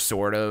wire,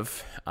 sort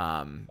of,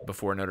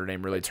 before Notre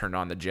Dame really turned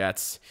on the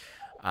Jets.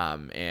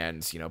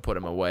 And put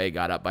them away,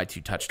 got up by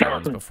 2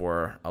 touchdowns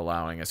before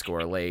allowing a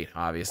score late,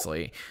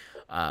 obviously.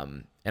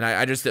 And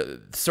I just,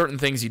 certain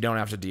things you don't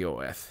have to deal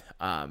with.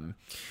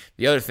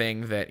 The other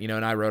thing that,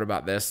 and I wrote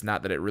about this,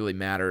 not that it really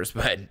matters,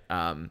 but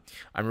I'm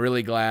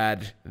really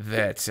glad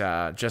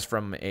that just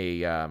from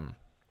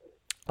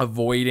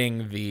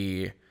avoiding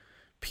the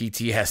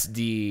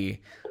PTSD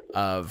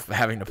of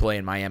having to play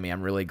in Miami,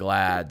 I'm really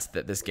glad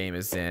that this game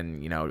is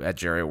in, at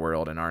Jerry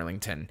World in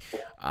Arlington,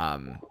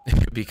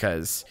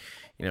 because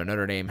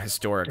Notre Dame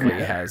historically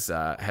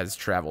has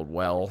traveled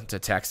well to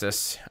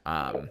Texas,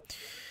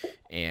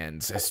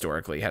 and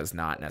historically has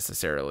not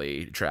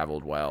necessarily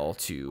traveled well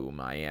to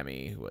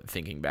Miami,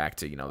 thinking back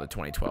to, the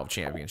 2012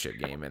 championship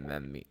game, and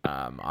then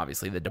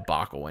obviously the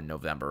debacle in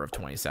November of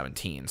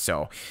 2017.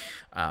 So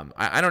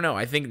I don't know.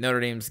 I think Notre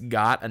Dame's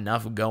got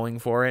enough going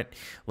for it.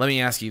 Let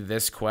me ask you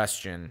this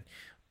question.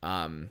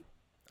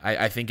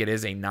 I think it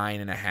is a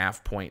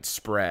 9.5 point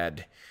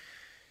spread.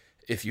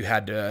 If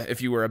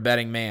you were a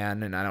betting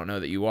man, and I don't know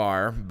that you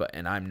are,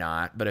 and I'm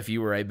not, but if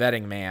you were a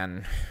betting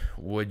man,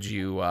 would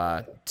you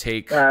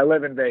take? I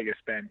live in Vegas,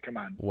 Ben. Come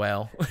on.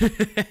 Well,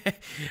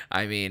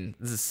 I mean,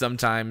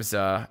 sometimes,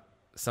 I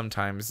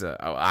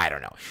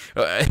don't know.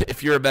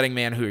 If you're a betting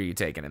man, who are you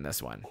taking in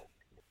this one?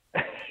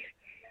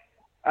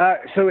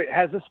 So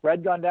has the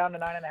spread gone down to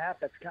 9.5?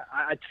 That's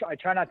I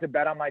try not to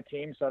bet on my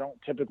team, so I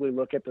don't typically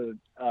look at the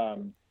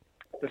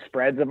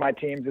spreads of my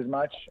teams as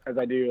much as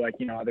I do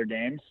other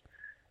games.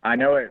 I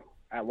know it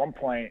at one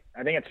point.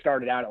 I think it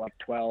started out at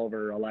 12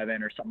 or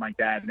 11 or something like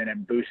that, and then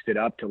it boosted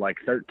up to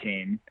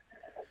 13.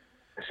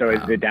 So is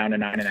it down to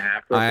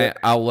 9.5?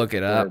 I'll look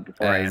it up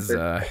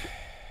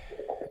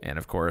and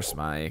of course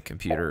my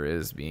computer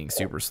is being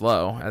super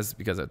slow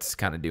because it's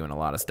kind of doing a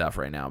lot of stuff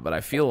right now. But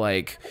I feel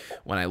like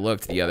when I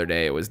looked the other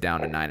day, it was down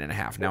to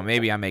 9.5. Now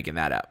maybe I'm making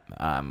that up.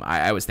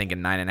 I was thinking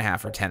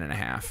 9.5 or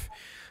 10.5.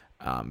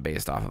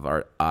 Based off of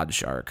our Odd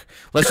Shark.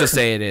 Let's just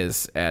say it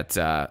is at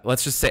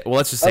let's just say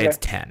okay. It's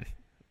 10.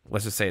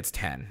 Let's just say it's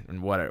 10.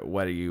 And what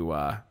are you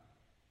how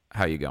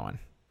are you going?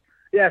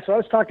 Yeah, so I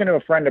was talking to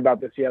a friend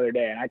about this the other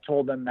day, and I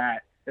told him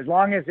that as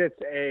long as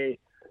it's a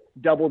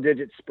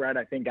double-digit spread,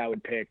 I think I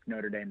would pick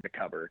Notre Dame to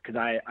cover, because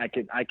I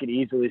could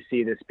easily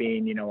see this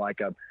being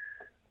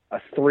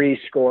a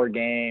 3-score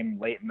game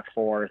late in the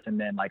fourth, and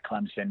then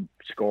Clemson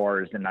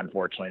scores, and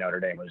unfortunately Notre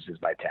Dame loses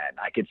by 10.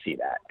 I could see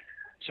that.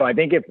 So I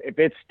think if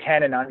it's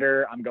 10 and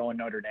under, I'm going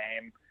Notre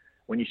Dame.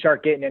 When you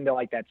start getting into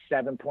that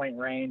 7-point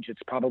range,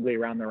 it's probably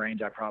around the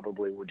range I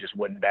probably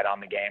wouldn't bet on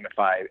the game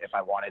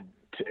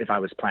if I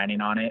was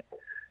planning on it.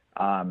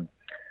 So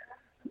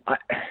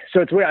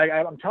it's weird.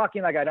 I'm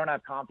talking I don't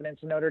have confidence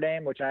in Notre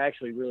Dame, which I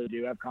actually really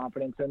do have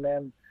confidence in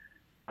them.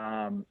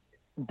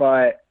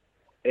 But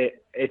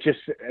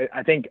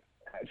I think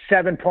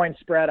 7-point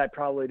spread, I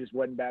probably just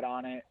wouldn't bet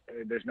on it.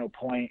 There's no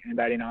point in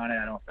betting on it.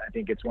 I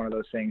think it's one of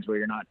those things where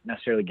you're not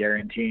necessarily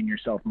guaranteeing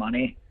yourself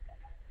money.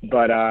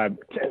 But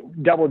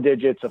double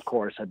digits, of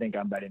course, I think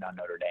I'm betting on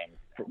Notre Dame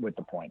with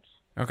the points.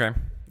 Okay.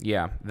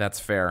 Yeah, that's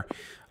fair.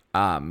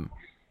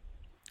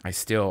 I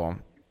still,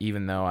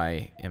 even though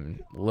I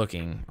am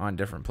looking on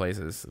different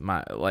places,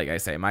 like I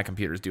say, my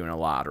computer's doing a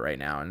lot right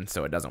now, and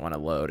so it doesn't want to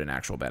load an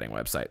actual betting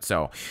website.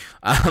 So,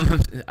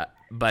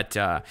 but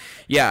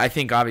yeah, I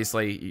think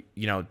obviously,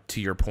 to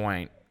your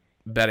point,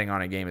 betting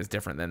on a game is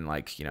different than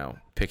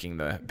picking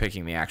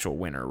the actual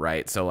winner,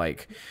 right? So a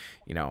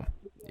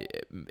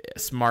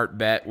smart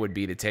bet would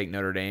be to take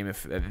Notre Dame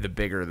if the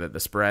bigger that the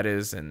spread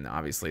is, and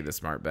obviously the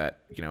smart bet,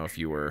 if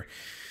you were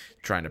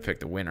trying to pick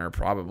the winner,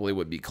 probably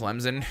would be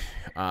Clemson.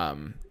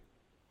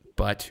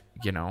 But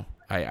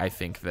I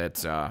think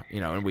that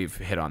and we've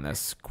hit on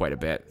this quite a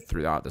bit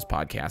throughout this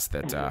podcast,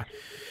 that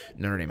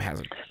Notre Dame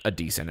has a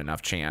decent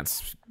enough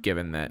chance,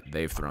 given that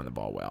they've thrown the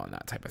ball well and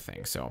that type of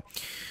thing. So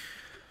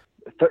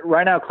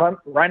right now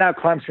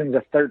Clemson's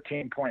a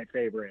 13-point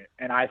favorite,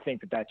 and I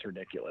think that's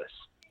ridiculous.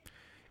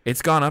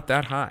 It's gone up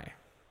that high.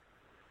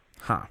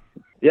 Huh.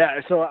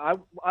 Yeah, so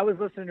I was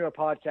listening to a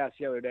podcast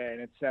the other day, and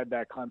it said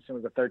that Clemson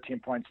was a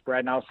 13-point spread,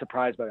 and I was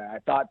surprised by that. I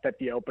thought that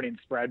the opening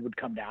spread would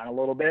come down a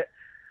little bit,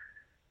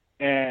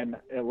 and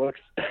it looks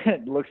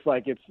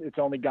like it's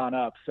only gone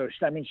up. So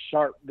the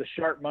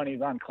sharp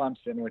money's on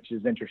Clemson, which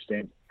is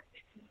interesting.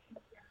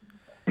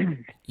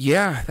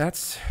 Yeah,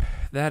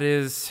 that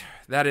is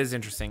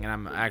interesting, and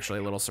I'm actually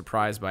a little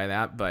surprised by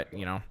that, but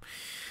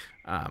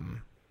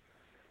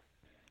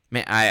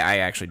man, I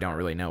actually don't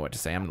really know what to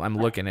say. I'm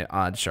looking at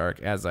Odd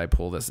Shark as I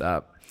pull this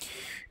up.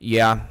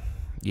 Yeah,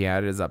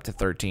 it is up to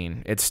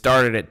 13. It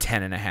started at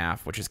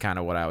 10.5, which is kind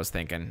of what I was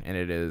thinking, and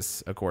it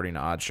is, according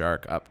to Odd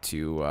Shark, up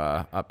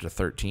to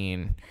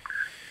 13.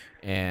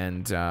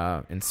 And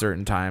in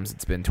certain times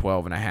it's been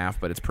 12.5,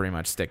 but it's pretty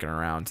much sticking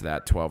around to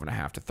that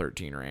 12.5 to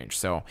 13 range.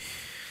 So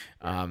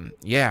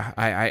Yeah,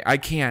 I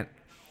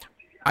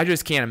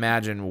just can't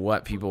imagine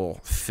what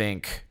people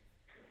think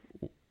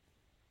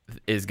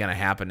is going to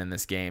happen in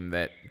this game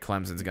that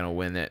Clemson's going to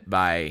win it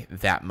by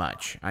that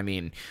much. I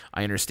mean,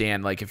 I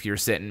understand, like, if you're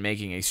sitting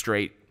making a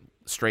straight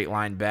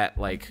line bet,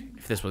 like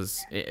if this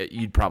was,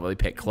 you'd probably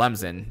pick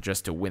Clemson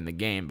just to win the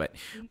game, but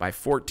by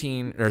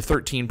 14 or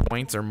 13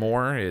 points or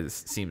more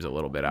seems a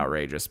little bit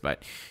outrageous,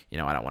 but I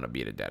don't want to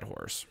beat a dead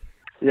horse.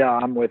 Yeah,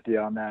 I'm with you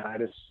on that. I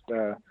just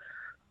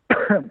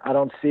I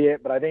don't see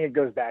it, but I think it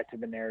goes back to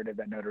the narrative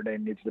that Notre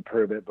Dame needs to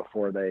prove it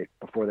before they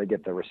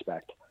get the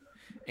respect.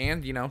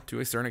 And, to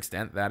a certain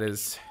extent, that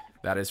is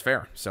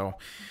fair. So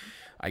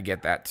I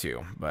get that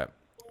too. But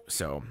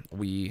so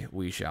we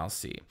shall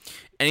see.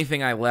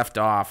 Anything I left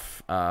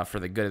off for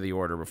the good of the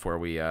order before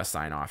we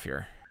sign off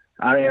here?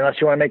 I mean,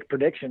 unless you want to make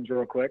predictions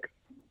real quick.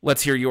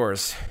 Let's hear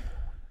yours.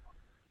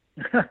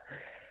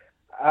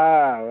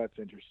 That's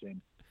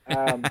interesting.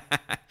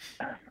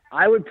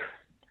 I would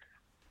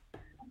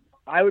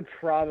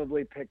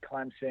probably pick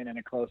Clemson in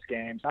a close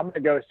game. So I'm going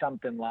to go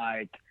something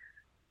like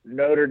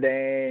Notre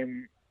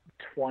Dame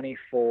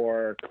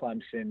 24,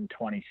 Clemson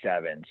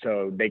 27.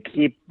 So they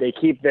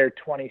keep their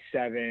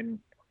 27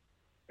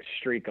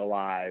 streak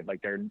alive.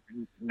 Like, they're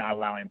not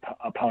allowing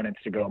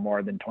opponents to go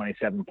more than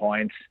 27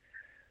 points.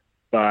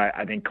 But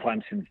I think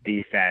Clemson's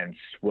defense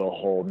will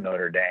hold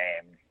Notre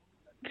Dame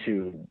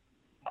to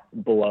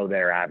below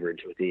their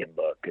average with Ian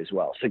Book as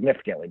well,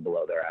 significantly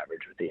below their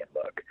average with Ian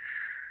Book.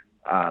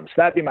 So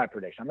that'd be my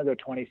prediction. I'm going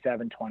to go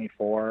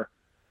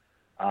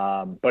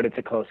 27-24, but it's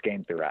a close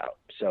game throughout.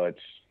 So it's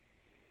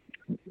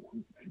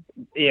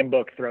Ian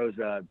Book throws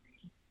a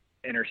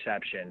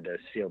interception to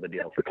seal the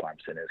deal for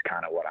Clemson is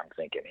kind of what I'm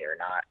thinking here,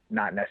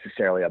 not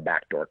necessarily a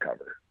backdoor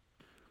cover.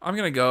 I'm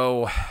going to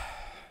go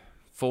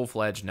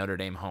full-fledged Notre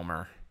Dame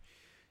homer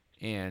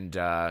and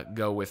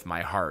go with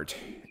my heart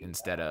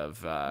instead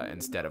of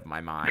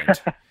my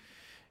mind.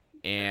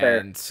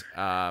 And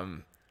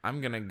I'm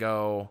going to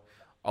go,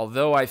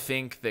 although I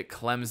think that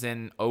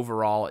Clemson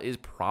overall is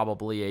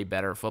probably a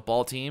better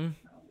football team,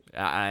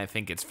 I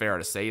think it's fair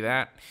to say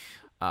that,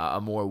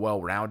 a more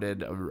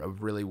well-rounded, a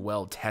really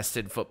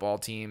well-tested football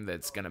team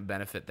that's going to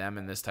benefit them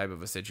in this type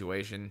of a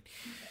situation.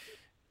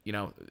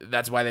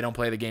 That's why they don't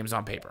play the games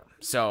on paper.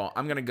 So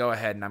I'm going to go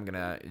ahead and I'm going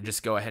to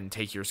just go ahead and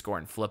take your score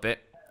and flip it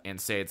and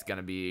say it's going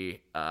to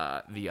be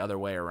the other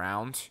way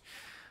around.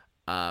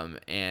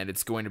 And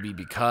it's going to be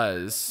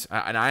because,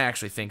 and I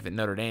actually think that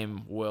Notre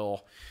Dame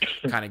will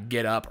kind of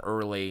get up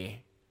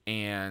early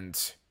and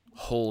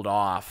hold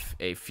off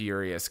a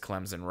furious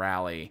Clemson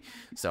rally.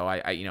 So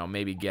I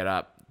maybe get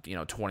up,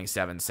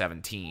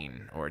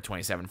 27-17 or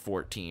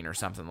 27-14 or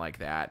something like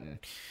that. And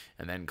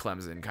then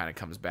Clemson kind of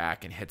comes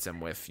back and hits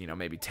them with,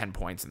 maybe 10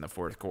 points in the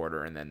fourth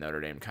quarter. And then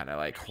Notre Dame kind of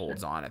like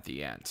holds on at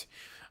the end.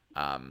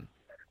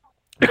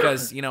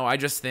 Because, I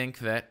just think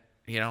that,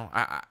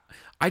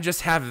 I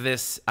just have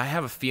I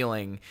have a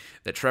feeling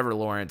that Trevor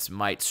Lawrence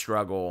might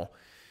struggle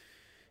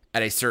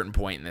at a certain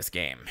point in this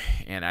game.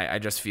 And I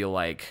just feel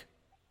like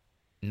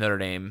Notre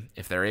Dame,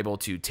 if they're able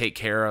to take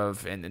care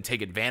of and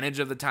take advantage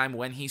of the time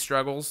when he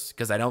struggles,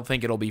 because I don't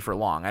think it'll be for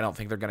long. I don't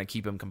think they're going to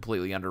keep him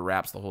completely under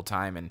wraps the whole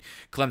time. And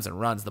Clemson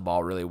runs the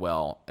ball really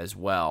well as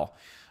well.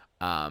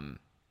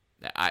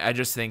 I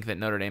just think that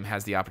Notre Dame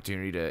has the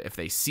opportunity to, if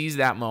they seize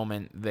that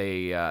moment,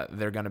 they're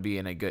going to be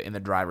in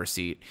the driver's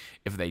seat.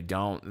 If they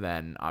don't,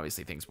 then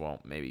obviously things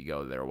won't maybe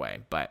go their way.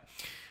 But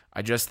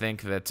I just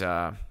think that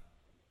I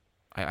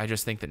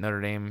just think that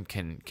Notre Dame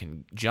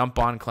can jump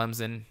on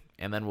Clemson,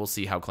 and then we'll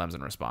see how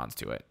Clemson responds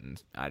to it.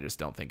 And I just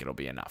don't think it'll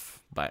be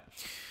enough. But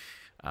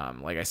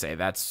like I say,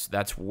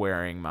 that's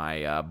wearing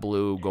my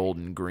blue, gold,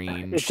 and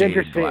green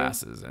shaded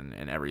glasses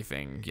and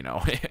everything,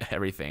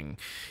 everything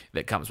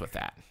that comes with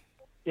that.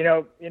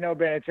 Ben,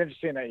 it's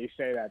interesting that you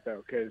say that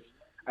though, because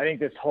I think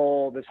this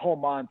whole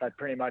month I've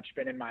pretty much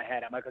been in my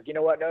head. I'm like, you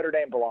know what, Notre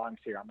Dame belongs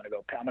here. I'm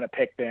gonna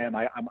pick them.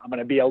 I'm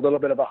gonna be a little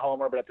bit of a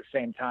homer, but at the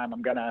same time,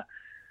 I'm gonna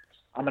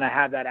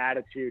have that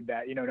attitude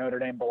that Notre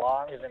Dame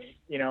belongs, and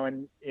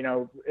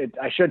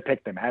I should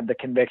pick them. I have the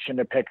conviction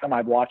to pick them.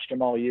 I've watched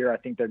them all year. I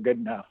think they're good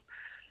enough.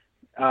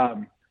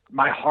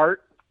 My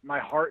heart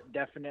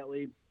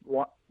definitely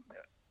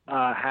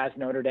has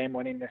Notre Dame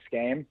winning this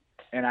game,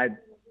 and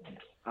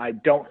I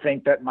don't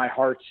think that my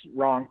heart's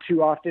wrong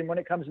too often when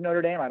it comes to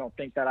Notre Dame. I don't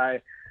think that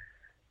I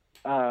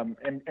am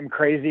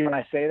crazy when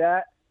I say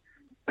that.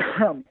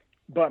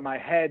 But my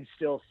head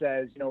still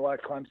says, you know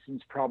what,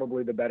 Clemson's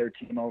probably the better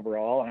team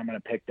overall, and I'm going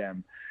to pick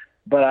them.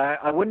 But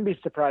I wouldn't be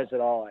surprised at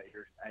all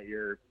at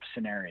your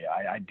scenario.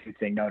 I do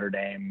think Notre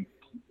Dame,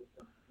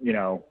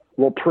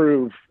 will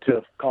prove to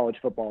the college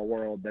football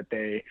world that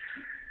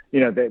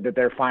that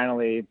they're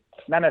finally,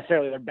 not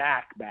necessarily they're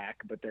back,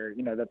 but they're,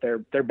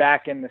 that they're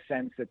back in the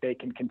sense that they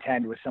can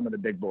contend with some of the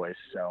big boys.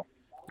 So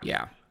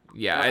yeah.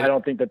 I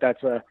don't think that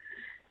that's a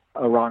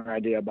wrong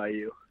idea by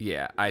you.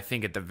 Yeah, I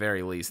think at the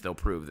very least they'll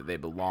prove that they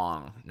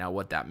belong. Now,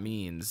 what that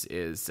means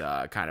is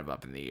kind of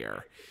up in the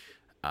air.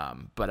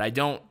 But I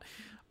don't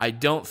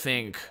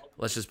think.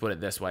 Let's just put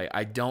it this way: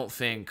 I don't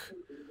think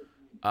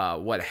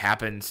what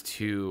happened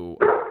to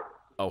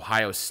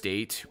Ohio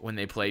State when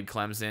they played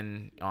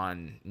Clemson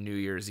on New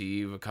Year's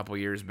Eve a couple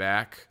years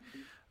back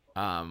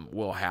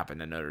will happen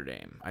to Notre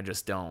Dame. I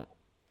just don't.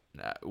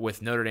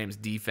 With Notre Dame's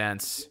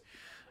defense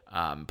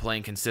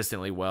playing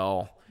consistently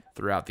well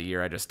throughout the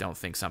year, I just don't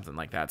think something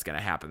like that's going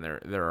to happen.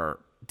 There are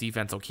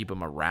defense will keep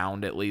them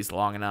around at least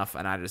long enough,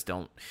 and I just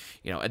don't,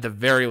 at the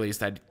very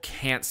least, I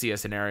can't see a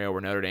scenario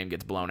where Notre Dame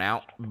gets blown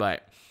out.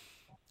 But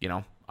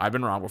I've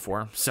been wrong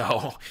before,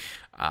 so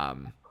I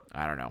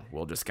don't know.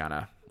 We'll just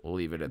we'll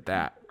leave it at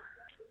that.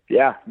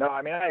 Yeah, no,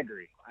 I mean, I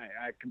agree.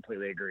 I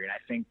completely agree, and I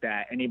think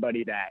that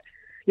anybody that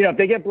if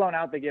they get blown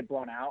out, they get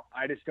blown out.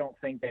 I just don't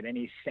think that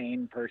any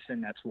sane person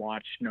that's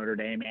watched Notre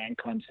Dame and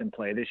Clemson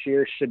play this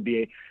year should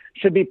be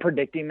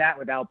predicting that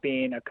without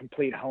being a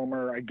complete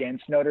homer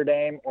against Notre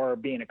Dame or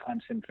being a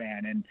Clemson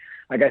fan. And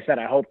like I said,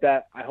 I hope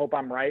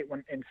I'm right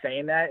in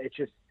saying that. It's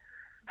just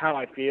how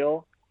I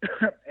feel,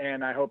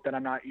 and I hope that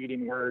I'm not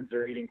eating words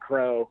or eating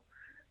crow,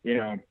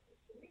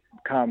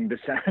 come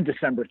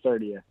December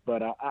 30th.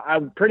 But I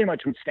pretty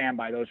much would stand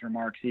by those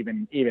remarks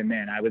even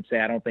then. I would say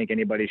I don't think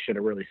anybody should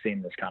have really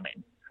seen this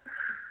coming.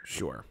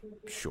 Sure.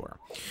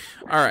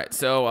 All right,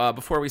 so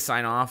before we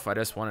sign off, I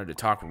just wanted to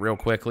talk real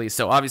quickly.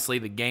 So obviously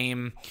the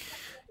game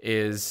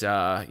is,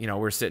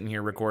 we're sitting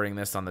here recording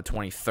this on the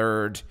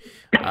 23rd.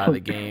 The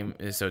game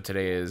is, so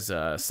today is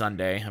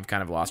Sunday. I've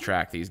kind of lost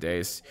track these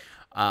days.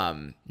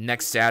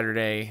 Next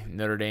Saturday,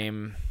 Notre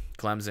Dame,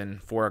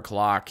 Clemson, 4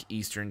 o'clock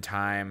Eastern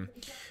time.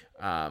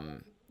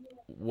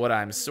 What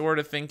I'm sort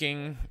of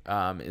thinking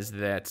is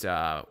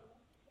that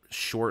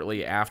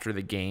shortly after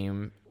the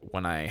game,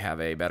 when I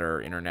have a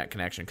better internet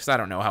connection, because I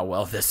don't know how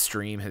well this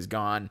stream has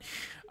gone.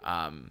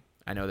 I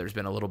know there's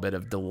been a little bit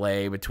of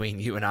delay between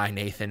you and I,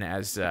 Nathan,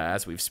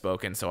 as we've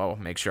spoken, so I'll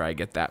make sure I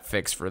get that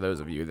fixed for those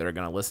of you that are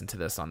going to listen to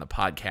this on the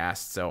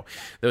podcast. So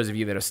those of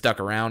you that have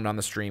stuck around on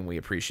the stream, we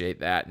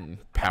appreciate that and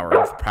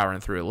powering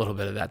through a little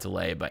bit of that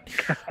delay. But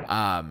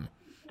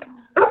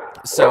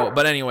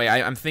but anyway,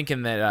 I'm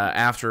thinking that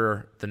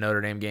after the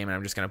Notre Dame game, and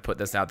I'm just going to put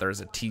this out there as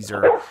a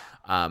teaser,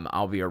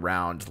 I'll be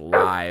around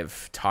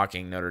live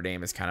talking Notre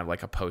Dame as kind of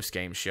like a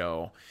post-game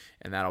show,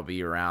 and that'll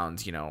be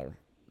around,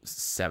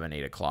 7,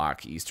 8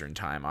 o'clock Eastern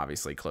time,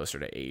 obviously closer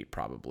to 8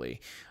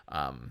 probably,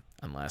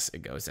 unless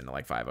it goes into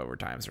like 5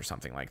 overtimes or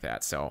something like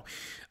that. So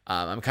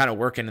I'm kind of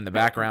working in the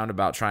background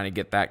about trying to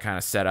get that kind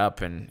of set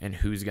up and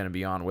who's going to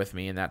be on with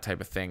me and that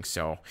type of thing.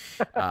 So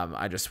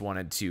I just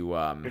wanted to...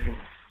 I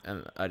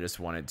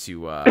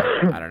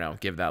don't know,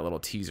 give that little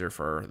teaser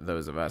for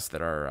those of us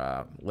that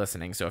are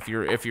listening. So if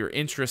you're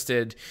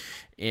interested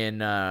in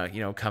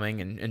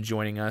coming and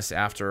joining us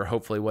after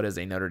hopefully what is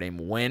a Notre Dame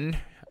win,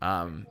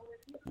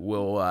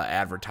 we'll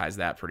advertise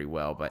that pretty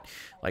well. But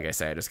like I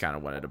say, I just kind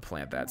of wanted to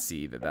plant that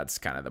seed that's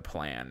kind of the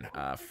plan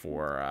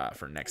for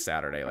next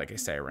Saturday. Like I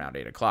say, around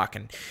 8 o'clock,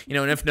 and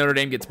and if Notre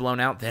Dame gets blown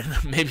out, then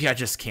maybe I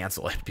just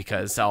cancel it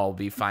because I'll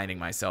be finding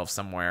myself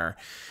somewhere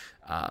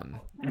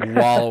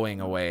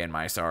wallowing away in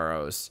my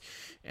sorrows,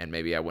 and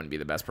maybe I wouldn't be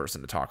the best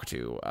person to talk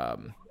to,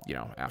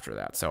 after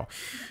that. So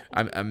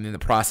I'm in the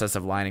process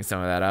of lining some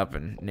of that up,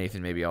 and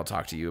Nathan, maybe I'll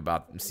talk to you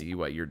about, see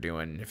what you're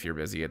doing. If you're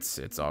busy,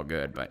 it's all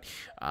good, but,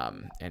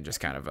 and just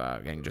kind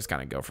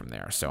of go from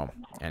there. So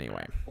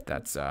anyway,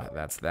 that's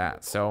that.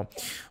 So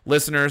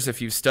listeners,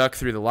 if you've stuck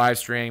through the live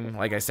stream,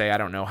 like I say, I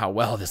don't know how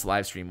well this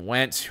live stream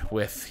went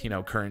with,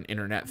 current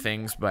internet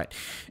things, but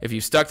if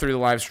you stuck through the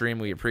live stream,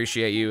 we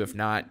appreciate you. If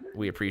not,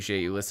 we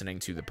appreciate you listening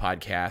to the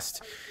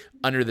podcast.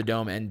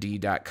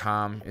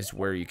 UnderTheDomeND.com is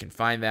where you can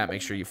find that.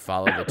 Make sure you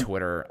follow the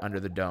Twitter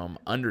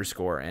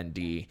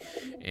 _ND,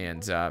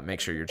 and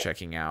make sure you're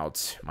checking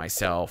out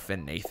myself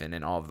and Nathan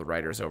and all of the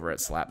writers over at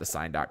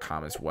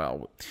slapthesign.com as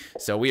well.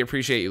 So we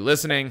appreciate you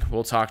listening.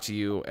 We'll talk to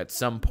you at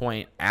some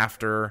point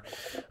after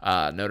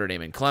Notre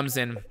Dame and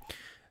Clemson.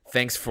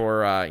 Thanks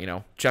for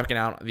checking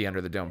out the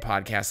Under the Dome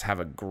podcast. Have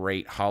a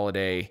great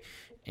holiday,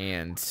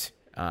 and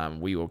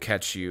we will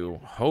catch you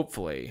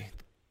hopefully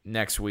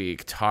next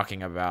week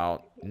talking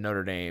about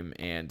Notre Dame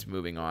and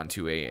moving on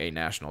to a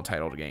national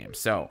title game.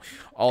 So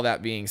all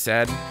that being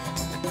said,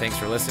 thanks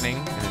for listening,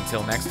 and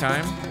until next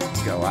time,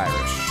 go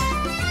Irish.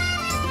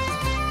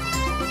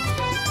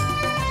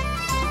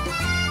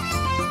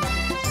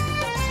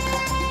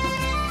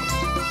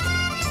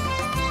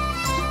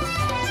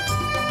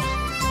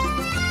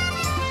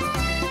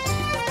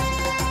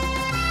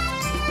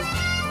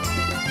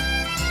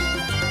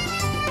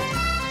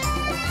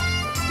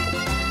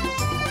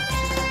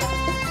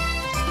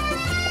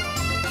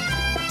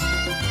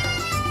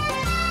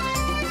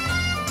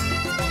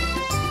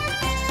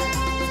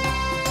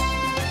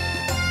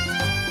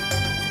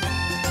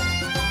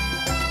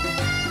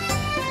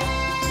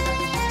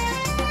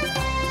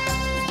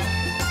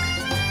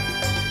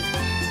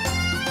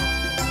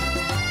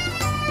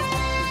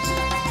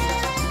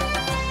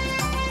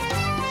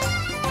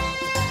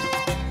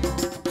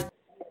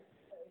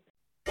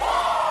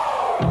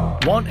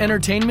 Want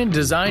entertainment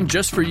designed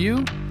just for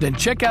you? Then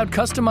check out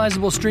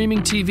customizable streaming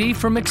TV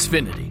from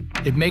Xfinity.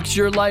 It makes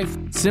your life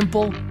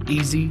simple,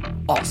 easy,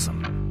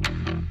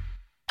 awesome.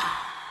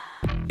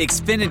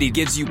 Xfinity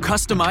gives you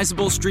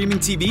customizable streaming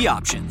TV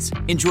options.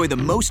 Enjoy the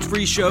most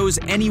free shows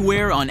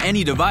anywhere on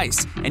any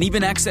device, and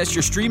even access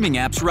your streaming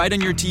apps right on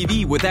your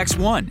TV with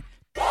X1.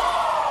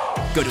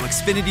 Go to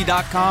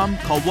Xfinity.com,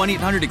 call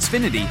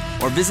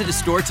 1-800-XFINITY, or visit a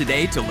store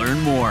today to learn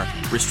more.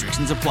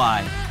 Restrictions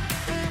apply.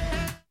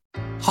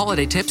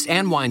 Holiday tips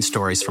and wine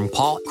stories from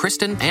Paul,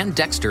 Kristen, and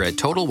Dexter at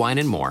Total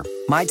Wine & More.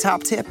 My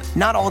top tip,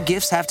 not all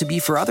gifts have to be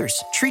for others.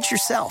 Treat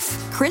yourself.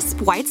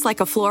 Crisp whites like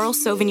a floral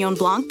Sauvignon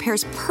Blanc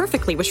pairs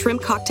perfectly with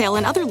shrimp cocktail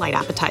and other light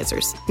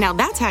appetizers. Now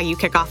that's how you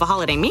kick off a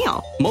holiday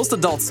meal. Most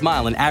adults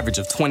smile an average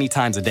of 20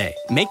 times a day.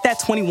 Make that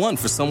 21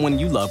 for someone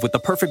you love with the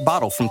perfect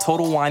bottle from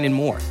Total Wine &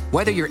 More.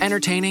 Whether you're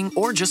entertaining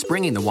or just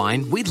bringing the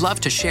wine, we'd love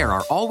to share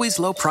our always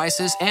low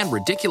prices and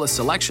ridiculous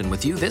selection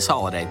with you this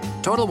holiday.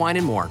 Total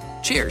Wine & More.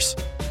 Cheers.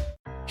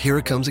 Here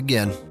it comes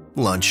again.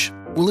 Lunch.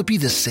 Will it be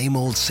the same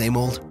old, same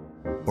old?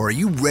 Or are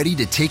you ready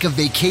to take a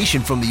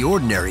vacation from the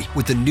ordinary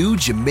with the new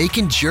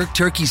Jamaican Jerk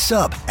Turkey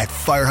Sub at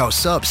Firehouse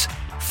Subs?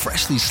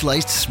 Freshly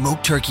sliced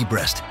smoked turkey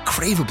breast,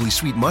 craveably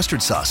sweet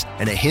mustard sauce,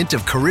 and a hint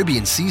of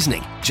Caribbean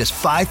seasoning. Just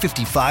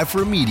 $5.55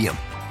 for a medium.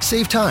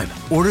 Save time.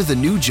 Order the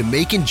new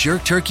Jamaican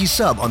Jerk Turkey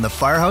Sub on the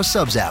Firehouse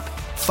Subs app.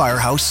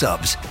 Firehouse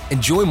Subs.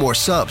 Enjoy more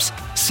subs.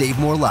 Save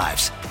more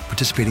lives.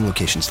 Participating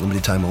locations.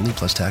 Limited time only,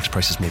 plus tax.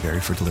 Prices may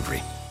vary for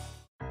delivery.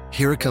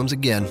 Here it comes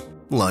again.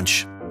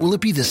 Lunch. Will it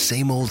be the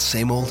same old,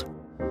 same old?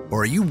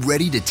 Or are you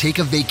ready to take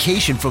a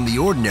vacation from the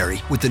ordinary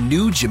with the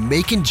new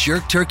Jamaican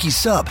Jerk Turkey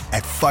Sub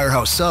at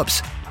Firehouse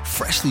Subs?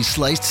 Freshly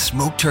sliced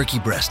smoked turkey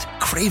breast,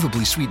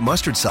 craveably sweet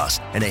mustard sauce,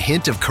 and a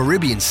hint of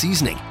Caribbean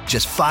seasoning.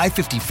 Just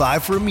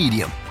 $5.55 for a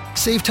medium.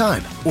 Save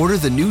time. Order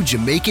the new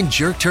Jamaican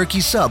Jerk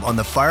Turkey Sub on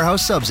the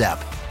Firehouse Subs app.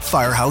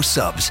 Firehouse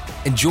Subs.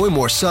 Enjoy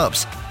more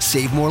subs.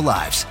 Save more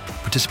lives.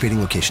 Participating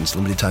locations.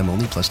 Limited time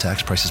only, plus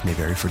tax. Prices may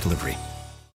vary for delivery.